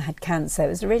mum had cancer. It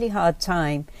was a really hard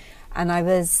time. And I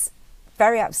was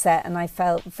very upset, and I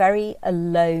felt very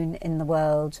alone in the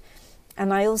world.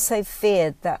 And I also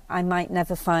feared that I might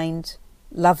never find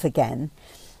love again.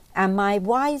 And my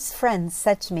wise friend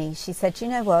said to me, she said, you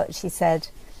know what? She said,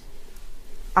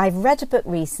 I've read a book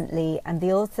recently and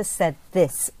the author said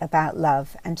this about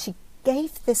love. And she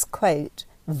gave this quote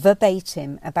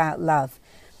verbatim about love.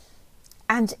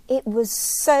 And it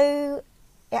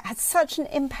had such an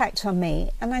impact on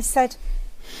me. And I said,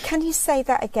 can you say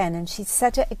that again? And she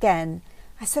said it again.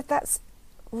 I said, that's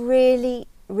really,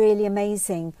 really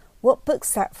amazing. What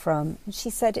book's that from? And she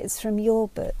said, it's from your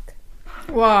book.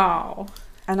 Wow.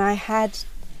 And I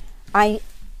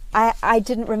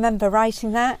didn't remember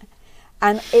writing that.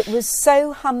 And it was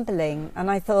so humbling, and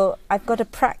I thought, I've got to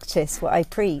practice what I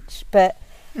preach. But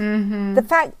the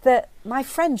fact that my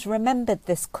friend remembered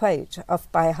this quote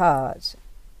off by heart,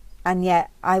 and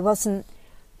yet I wasn't,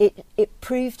 it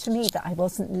proved to me that I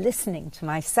wasn't listening to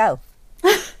myself. Do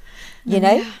you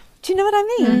know what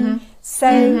I mean?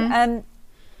 So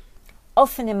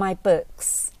often in my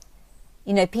books,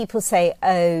 people say,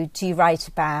 oh, do you write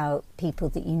about people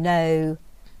that you know?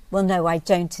 Well, no, I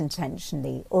don't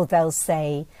intentionally. Or they'll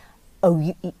say,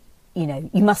 oh,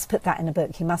 you must put that in a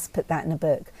book. You must put that in a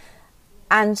book.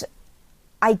 And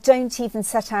I don't even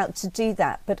set out to do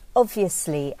that. But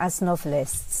obviously, as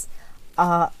novelists,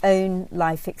 our own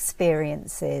life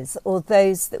experiences, or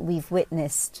those that we've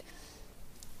witnessed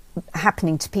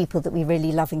happening to people that we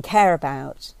really love and care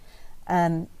about,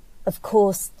 of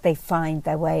course they find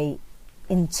their way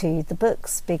into the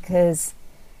books, because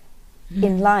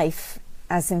in life,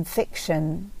 as in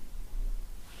fiction,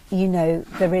 you know,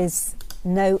 there is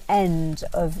no end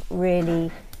of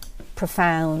really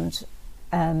profound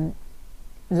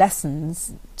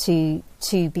lessons to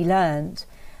be learned.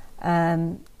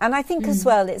 And I think as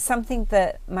well, it's something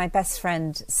that my best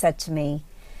friend said to me.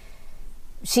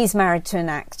 She's married to an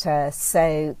actor,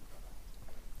 so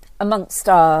amongst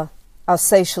our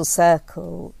social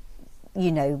circle,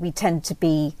 you know, we tend to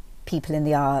be people in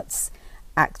the arts,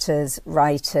 actors,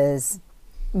 writers,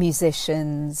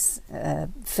 musicians,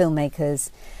 filmmakers.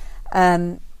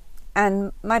 And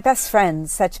my best friend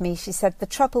said to me, she said, the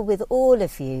trouble with all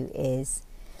of you is,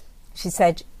 she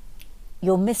said,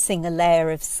 you're missing a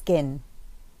layer of skin.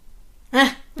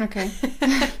 Okay.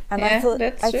 And I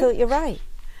thought, you're right.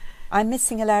 I'm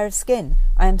missing a layer of skin.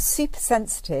 I am super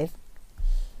sensitive,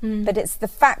 but it's the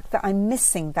fact that I'm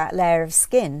missing that layer of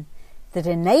skin that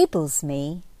enables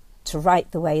me to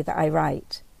write the way that I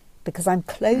write, because I'm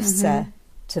closer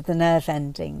to the nerve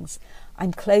endings.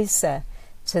 I'm closer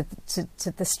to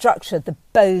the structure, the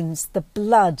bones, the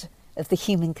blood of the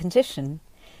human condition.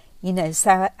 You know,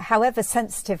 so however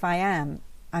sensitive I am,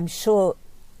 I'm sure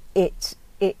it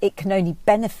can only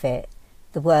benefit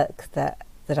the work that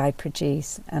I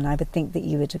produce, and I would think that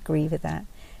you would agree with that.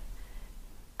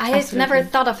 I had never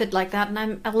thought of it like that,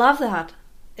 and I love that.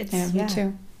 Me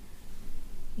too.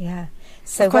 Yeah.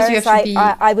 So whereas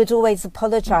I would always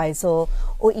apologise or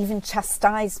even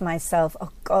chastise myself.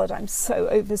 Oh God, I'm so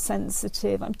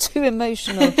oversensitive. I'm too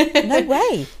emotional. No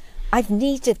way. I've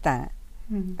needed that.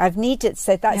 I've needed,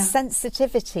 so that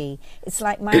sensitivity, it's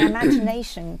like my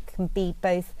imagination can be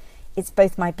both, it's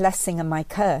both my blessing and my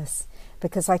curse,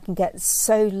 because I can get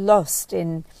so lost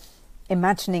in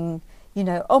imagining, you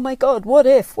know, oh my God, what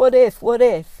if?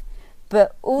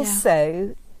 But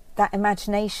also that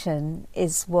imagination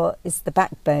is what is the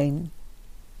backbone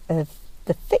of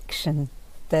the fiction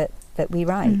that we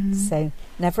write. So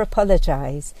never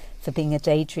apologise for being a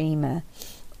daydreamer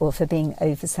or for being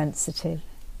oversensitive.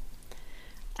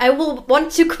 I will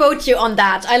want to quote you on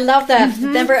that. I love that.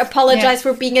 Never apologize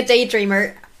for being a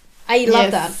daydreamer. I love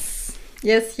that.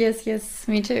 Yes.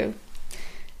 Me too.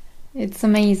 It's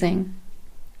amazing.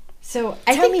 So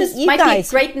I think this might be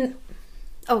great.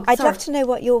 I'd love to know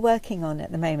what you're working on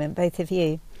at the moment, both of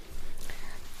you.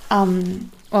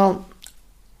 Well,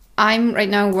 I'm right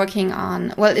now working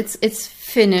on. Well, it's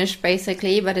finished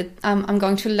basically, but I'm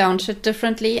going to launch it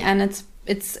differently, and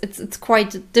it's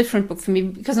quite a different book for me,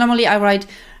 because normally I write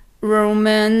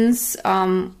romance,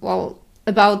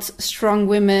 about strong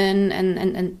women,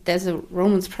 and there's a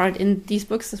romance part in these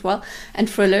books as well, and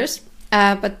thrillers.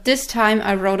 But this time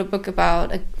I wrote a book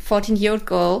about a 14-year-old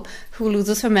girl who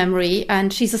loses her memory,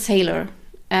 and she's a sailor.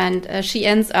 And she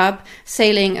ends up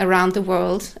sailing around the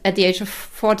world at the age of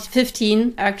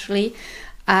 15, actually,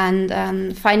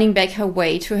 and finding back her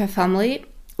way to her family,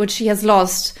 which she has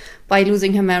lost by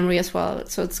losing her memory as well.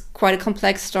 So it's quite a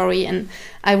complex story, and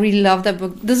I really love that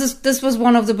book. This was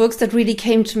one of the books that really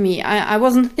came to me. I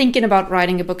wasn't thinking about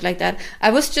writing a book like that.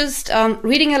 I was just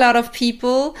reading a lot of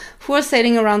people who are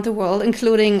sailing around the world,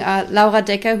 including Laura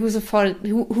Decker, who's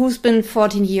been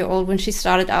 14-year-old when she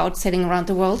started out sailing around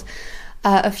the world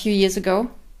a few years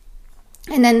ago.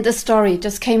 And then the story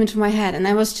just came into my head, and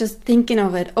I was just thinking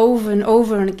of it over and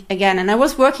over and again. And I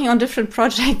was working on different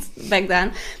projects back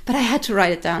then, but I had to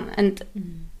write it down. And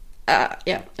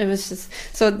it was just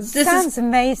so. This sounds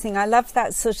amazing. I love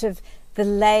that sort of the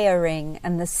layering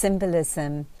and the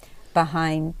symbolism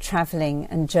behind traveling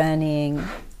and journeying.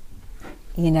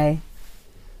 You know,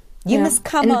 you must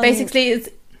come on.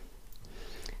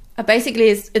 Basically,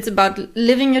 it's about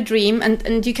living your dream,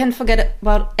 and you can forget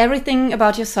about everything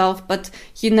about yourself, but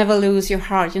you never lose your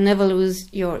heart. You never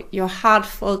lose your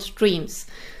heartfelt dreams.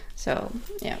 So,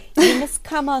 yeah. You must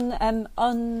come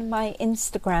on my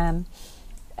Instagram,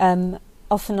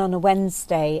 often on a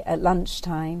Wednesday at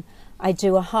lunchtime. I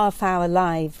do a half-hour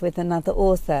live with another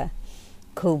author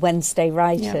called Wednesday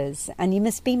Writers, and you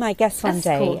must be my guest one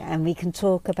day, cool. And we can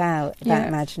talk about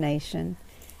imagination.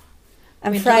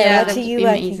 And Freya, what are you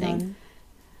working on?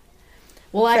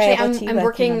 Well, actually, I'm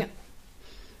working.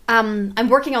 I'm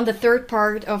working on the third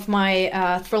part of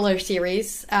my thriller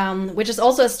series, which is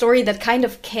also a story that kind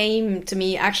of came to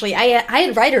me. Actually, I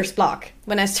had writer's block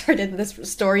when I started this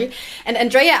story, and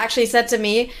Andrea actually said to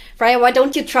me, "Freya, why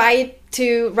don't you try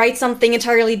to write something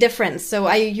entirely different?" So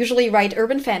I usually write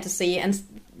urban fantasy, and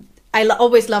I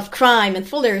always love crime and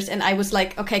thrillers, and I was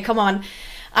like, "Okay, come on."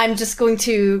 I'm just going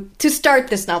to start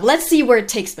this novel. Let's see where it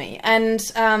takes me. And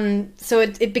so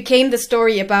it became the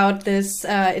story about this.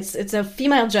 It's a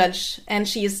female judge, and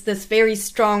she is this very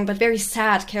strong but very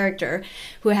sad character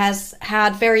who has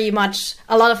had very much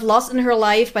a lot of loss in her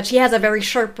life, but she has a very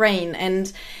sharp brain,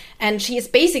 and she is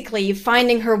basically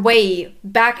finding her way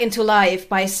back into life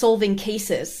by solving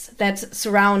cases that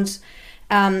surround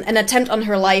an attempt on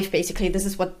her life. Basically, this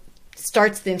is what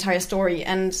starts the entire story,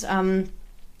 and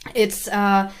it's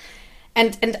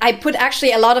and I put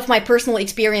actually a lot of my personal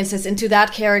experiences into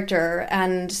that character,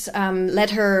 and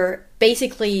let her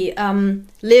basically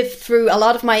live through a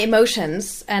lot of my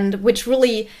emotions, and which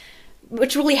really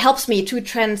helps me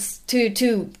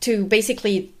to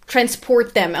basically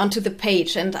transport them onto the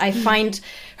page. And I find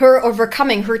her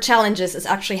overcoming her challenges is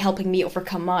actually helping me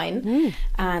overcome mine.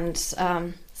 And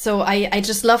so I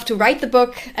just love to write the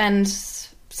book, and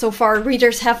so far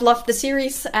readers have loved the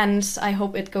series, and I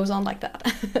hope it goes on like that.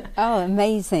 Oh,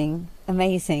 amazing.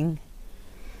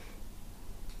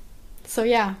 So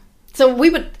yeah. So we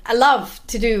would love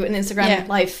to do an Instagram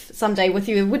live someday with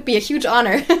you. It would be a huge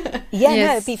honor. Yeah,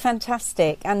 no, it'd be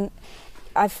fantastic. And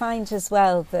I find as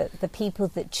well that the people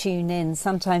that tune in,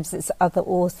 sometimes it's other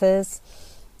authors,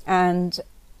 and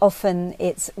often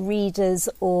it's readers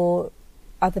or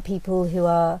other people who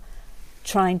are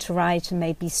trying to write and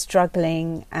maybe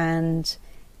struggling, and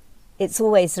it's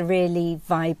always a really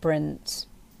vibrant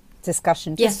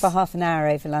discussion just for half an hour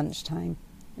over lunchtime,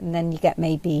 and then you get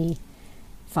maybe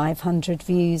 500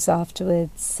 views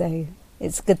afterwards, so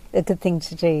it's a good thing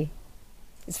to do.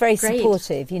 It's very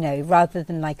supportive, you know, rather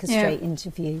than like a straight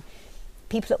interview.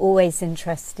 People are always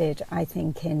interested, I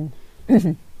think, in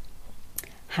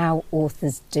how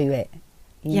authors do it.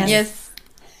 Yes.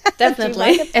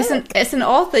 Definitely. As an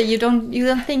author, you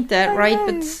don't think that, right?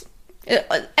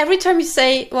 But every time you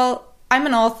say, "Well, I'm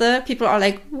an author," people are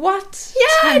like, "What?"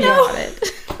 Yeah, I know.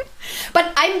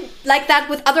 But I'm like that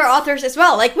with other authors as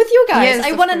well, like with you guys. Yes,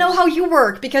 I want to know how you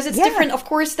work, because it's different, of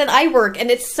course, than I work,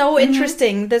 and it's so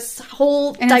interesting. This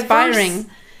whole and diverse, inspiring.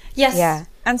 Yes, yeah,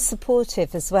 and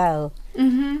supportive as well.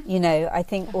 You know, I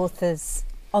think authors,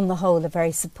 on the whole, are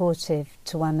very supportive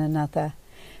to one another,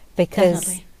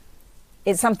 because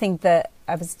it's something that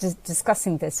I was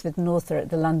discussing this with an author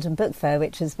at the London Book Fair,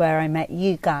 which is where I met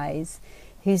you guys,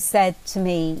 who said to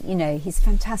me, you know, he's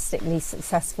fantastically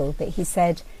successful, but he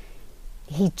said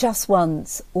he just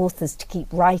wants authors to keep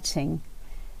writing,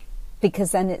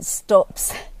 because then it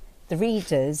stops the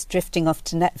readers drifting off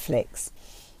to Netflix.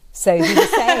 So he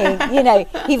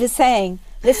was saying,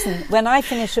 listen, when I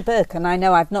finish a book and I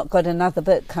know I've not got another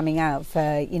book coming out for,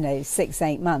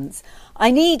 6-8 months, I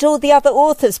need all the other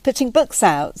authors putting books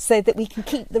out so that we can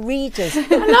keep the readers. I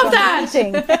love that.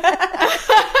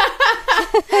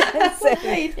 So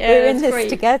we're in this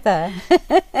together.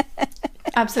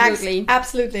 Absolutely.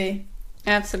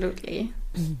 Absolutely.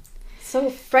 So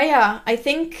Freya, I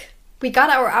think we got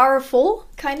our hour full,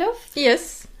 kind of.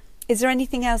 Yes. Is there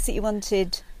anything else that you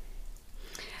wanted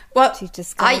to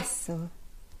discuss?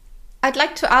 I'd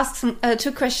like to ask some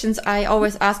 2 questions I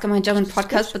always ask on my German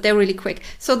podcast, but they're really quick.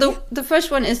 So the first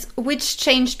one is, which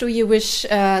change do you wish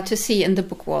to see in the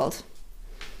book world?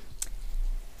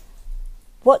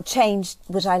 What change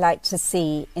would I like to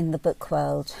see in the book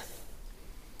world?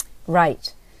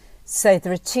 Right. So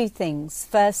there are 2 things.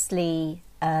 Firstly,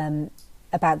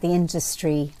 about the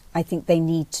industry. I think they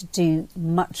need to do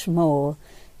much more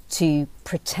to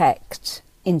protect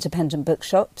independent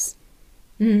bookshops.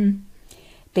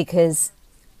 Because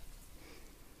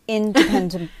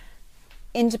independent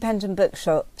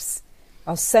bookshops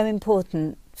are so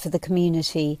important for the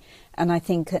community, and I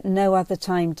think at no other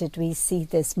time did we see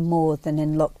this more than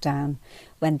in lockdown,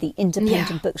 when the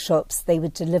independent bookshops, they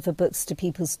would deliver books to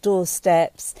people's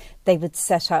doorsteps, they would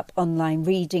set up online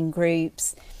reading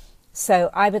groups. So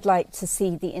I would like to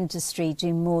see the industry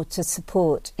do more to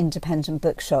support independent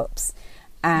bookshops,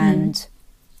 and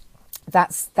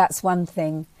that's one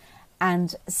thing.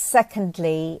 And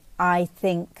secondly, I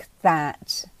think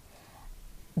that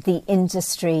the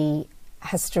industry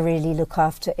has to really look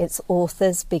after its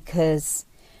authors, because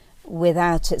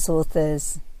without its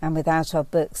authors and without our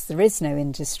books, there is no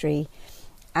industry.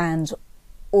 And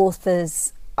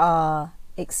authors are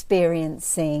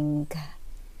experiencing,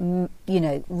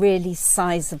 really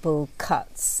sizable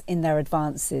cuts in their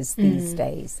advances these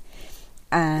days.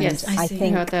 And yes,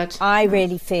 I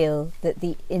really feel that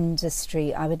the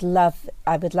industry, I would love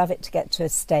it to get to a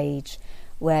stage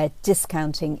where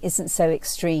discounting isn't so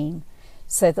extreme,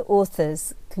 so that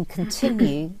authors can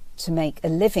continue to make a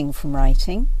living from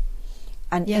writing,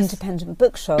 and independent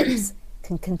bookshops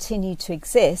can continue to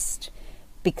exist,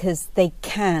 because they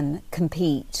can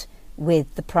compete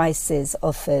with the prices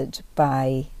offered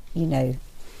by, you know,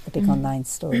 the big online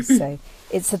stores. So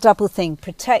it's a double thing: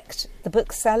 protect the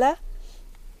bookseller,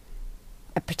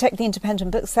 protect the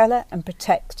independent bookseller, and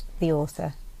protect the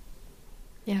author.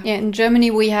 Yeah, in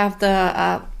Germany we have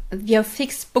we have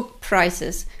fixed book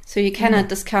prices, so you cannot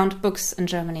discount books in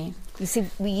Germany. You see,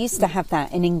 we used to have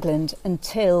that in England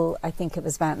until I think it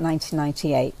was about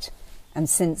 1998. And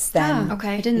since then,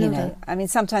 I didn't know that. I mean,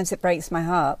 sometimes it breaks my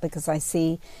heart because I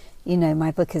see, you know,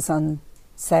 my book is on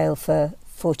sale for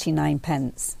 49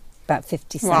 pence, about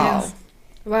 50 cents.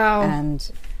 Wow.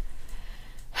 And,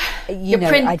 you know,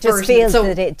 I just feel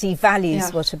that it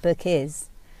devalues what a book is.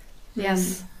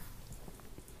 Yes.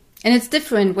 And it's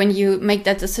different when you make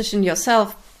that decision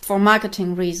yourself for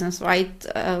marketing reasons, right?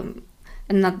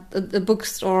 And not the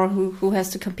bookstore who has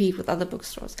to compete with other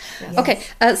bookstores. Yes. Okay,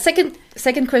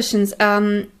 second questions.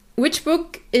 Which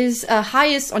book is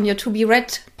highest on your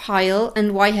to-be-read pile,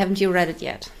 and why haven't you read it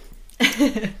yet?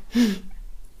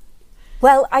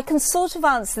 Well, I can sort of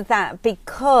answer that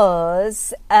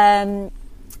because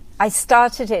I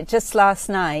started it just last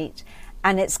night,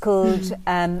 and it's called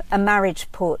A Marriage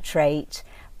Portrait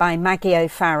by Maggie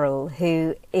O'Farrell,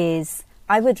 who is,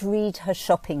 I would read her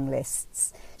shopping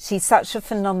lists. She's such a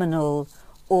phenomenal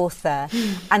author.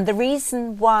 And the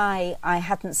reason why I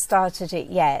hadn't started it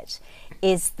yet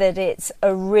is that it's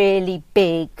a really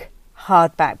big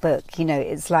hardback book. You know,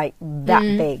 it's like that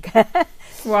big.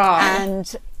 Wow.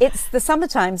 And it's the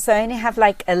summertime, so I only have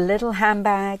like a little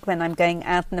handbag when I'm going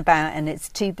out and about, and it's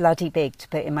too bloody big to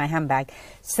put in my handbag.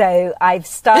 So I've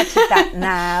started that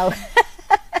now.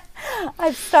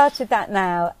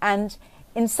 And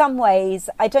in some ways,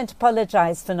 I don't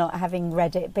apologise for not having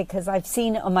read it because I've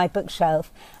seen it on my bookshelf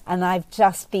and I've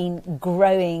just been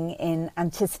growing in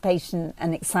anticipation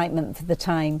and excitement for the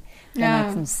time when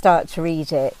I can start to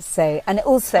read it. So, and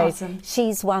also,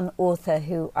 she's one author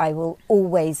who I will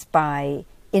always buy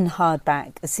in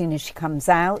hardback as soon as she comes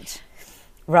out,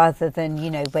 rather than, you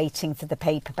know, waiting for the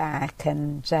paperback.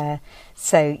 And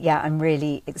so, yeah, I'm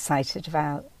really excited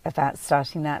about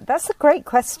starting that. That's a great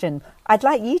question. I'd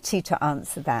like you two to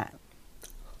answer that.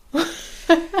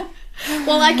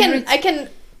 Well, I can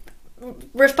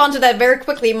respond to that very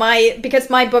quickly. Because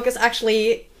my book is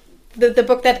actually the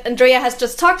book that Andrea has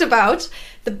just talked about,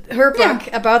 her book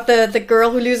about the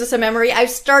girl who loses her memory. I've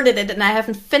started it and I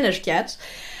haven't finished yet,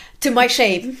 to my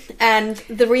shame. And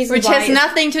the reason Which has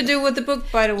nothing to do with the book,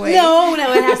 by the way. No,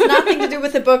 it has nothing to do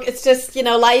with the book. It's just, you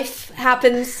know, life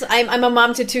happens. I'm a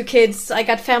mom to 2 kids. I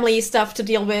got family stuff to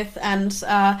deal with, and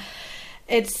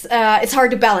it's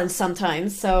hard to balance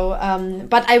sometimes. So,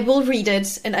 but I will read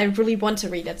it, and I really want to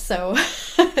read it. So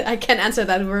I can answer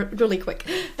that really quick.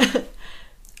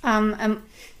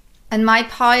 And my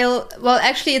pile, well,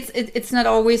 actually, it's not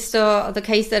always the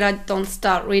case that I don't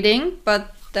start reading,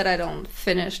 but that I don't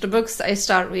finish the books I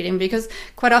start reading, because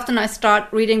quite often I start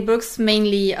reading books,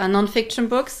 mainly non-fiction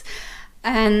books,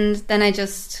 and then I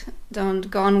just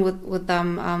don't go on with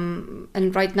them.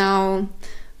 And right now,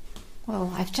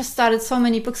 well, I've just started so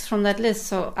many books from that list,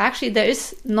 so actually there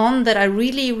is none that I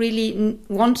really, really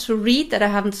want to read that I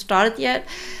haven't started yet.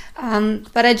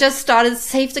 But I just started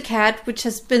Save the Cat, which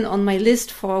has been on my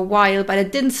list for a while, but I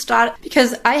didn't start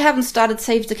because I haven't started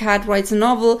Save the Cat Writes a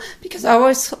Novel, because I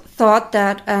always thought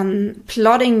that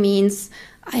plotting means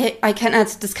I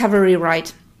cannot discovery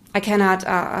write. I cannot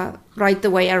write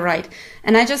the way I write.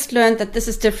 And I just learned that this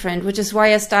is different, which is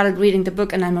why I started reading the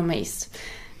book, and I'm amazed.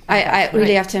 I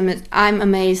really have to admit, I'm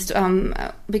amazed,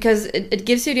 because it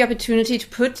gives you the opportunity to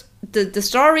put the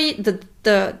story,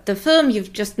 the film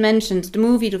you've just mentioned, the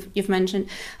movie you've mentioned,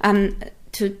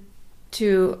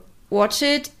 to watch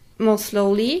it more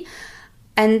slowly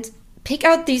and pick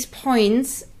out these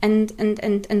points and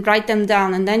write them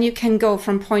down, and then you can go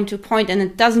from point to point. And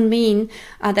it doesn't mean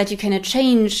that you can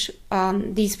change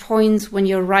these points when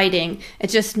you're writing. It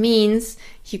just means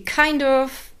you kind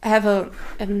of have a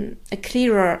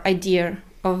clearer idea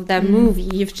of that movie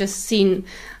you've just seen,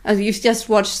 you've just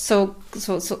watched so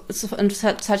in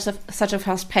such a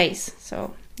fast pace.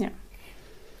 So yeah,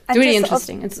 it's really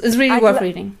interesting. It's really worth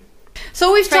reading.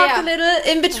 So we've talked a little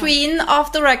in between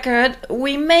off the record.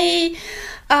 We may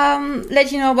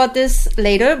let you know about this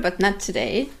later, but not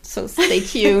today. So stay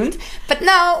tuned. But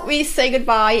now we say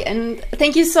goodbye, and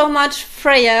thank you so much,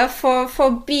 Freya, for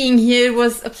being here. It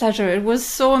was a pleasure. It was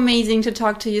so amazing to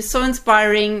talk to you. So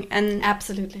inspiring, and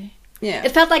absolutely. Yeah.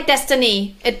 It felt like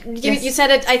destiny. You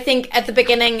said it, I think, at the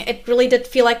beginning. It really did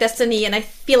feel like destiny, and I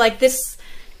feel like this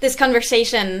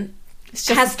conversation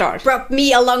has brought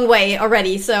me a long way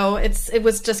already. So it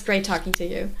was just great talking to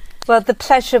you. Well, the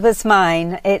pleasure was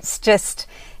mine. It's just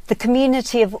the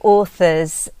community of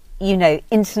authors you know,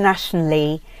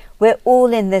 internationally, we're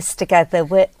all in this together.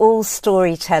 We're all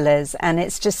storytellers, and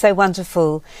it's just so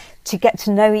wonderful to get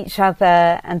to know each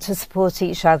other and to support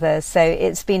each other. So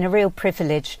it's been a real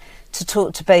privilege to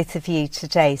talk to both of you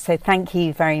today. So thank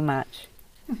you very much.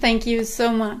 Thank you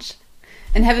so much.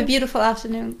 And have a beautiful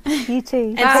afternoon. You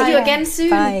too. And see you again soon.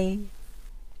 Bye.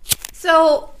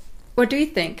 So, what do you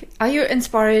think? Are you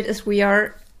inspired as we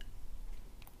are?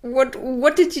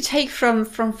 What did you take from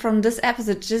this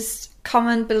episode? Just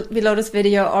comment below this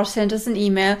video or send us an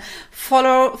email.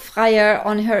 Follow Freya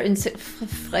on her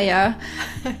Freya.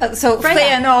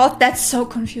 Freya, no, that's so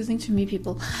confusing to me,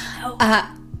 people.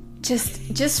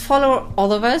 Just follow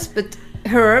all of us, but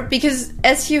her, because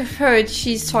as you heard,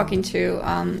 she's talking to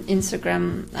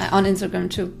Instagram on Instagram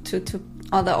to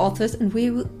other authors, and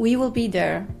we will be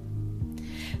there.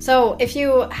 So if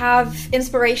you have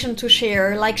inspiration to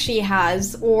share like she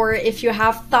has, or if you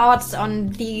have thoughts on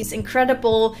these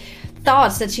incredible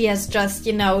thoughts that she has just,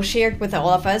 you know, shared with all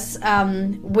of us,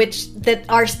 which that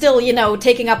are still, you know,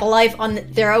 taking up a life on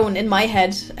their own in my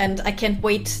head, and I can't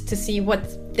wait to see what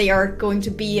they are going to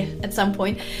be at some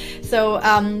point. So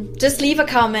just leave a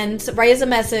comment, write us a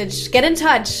message, get in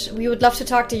touch. We would love to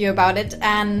talk to you about it.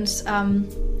 And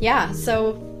yeah,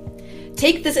 so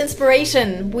take this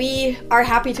inspiration. We are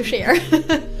happy to share.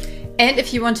 And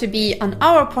if you want to be on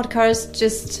our podcast,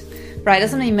 just write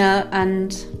us an email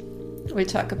and we'll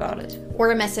talk about it.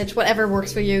 Or a message, whatever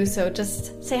works for you. So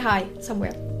just say hi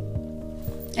somewhere.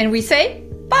 And we say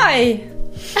bye.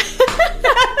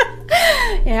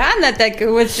 Yeah, I'm not that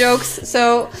good with jokes.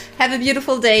 So have a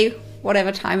beautiful day,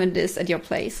 whatever time it is at your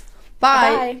place.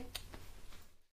 Bye. Bye.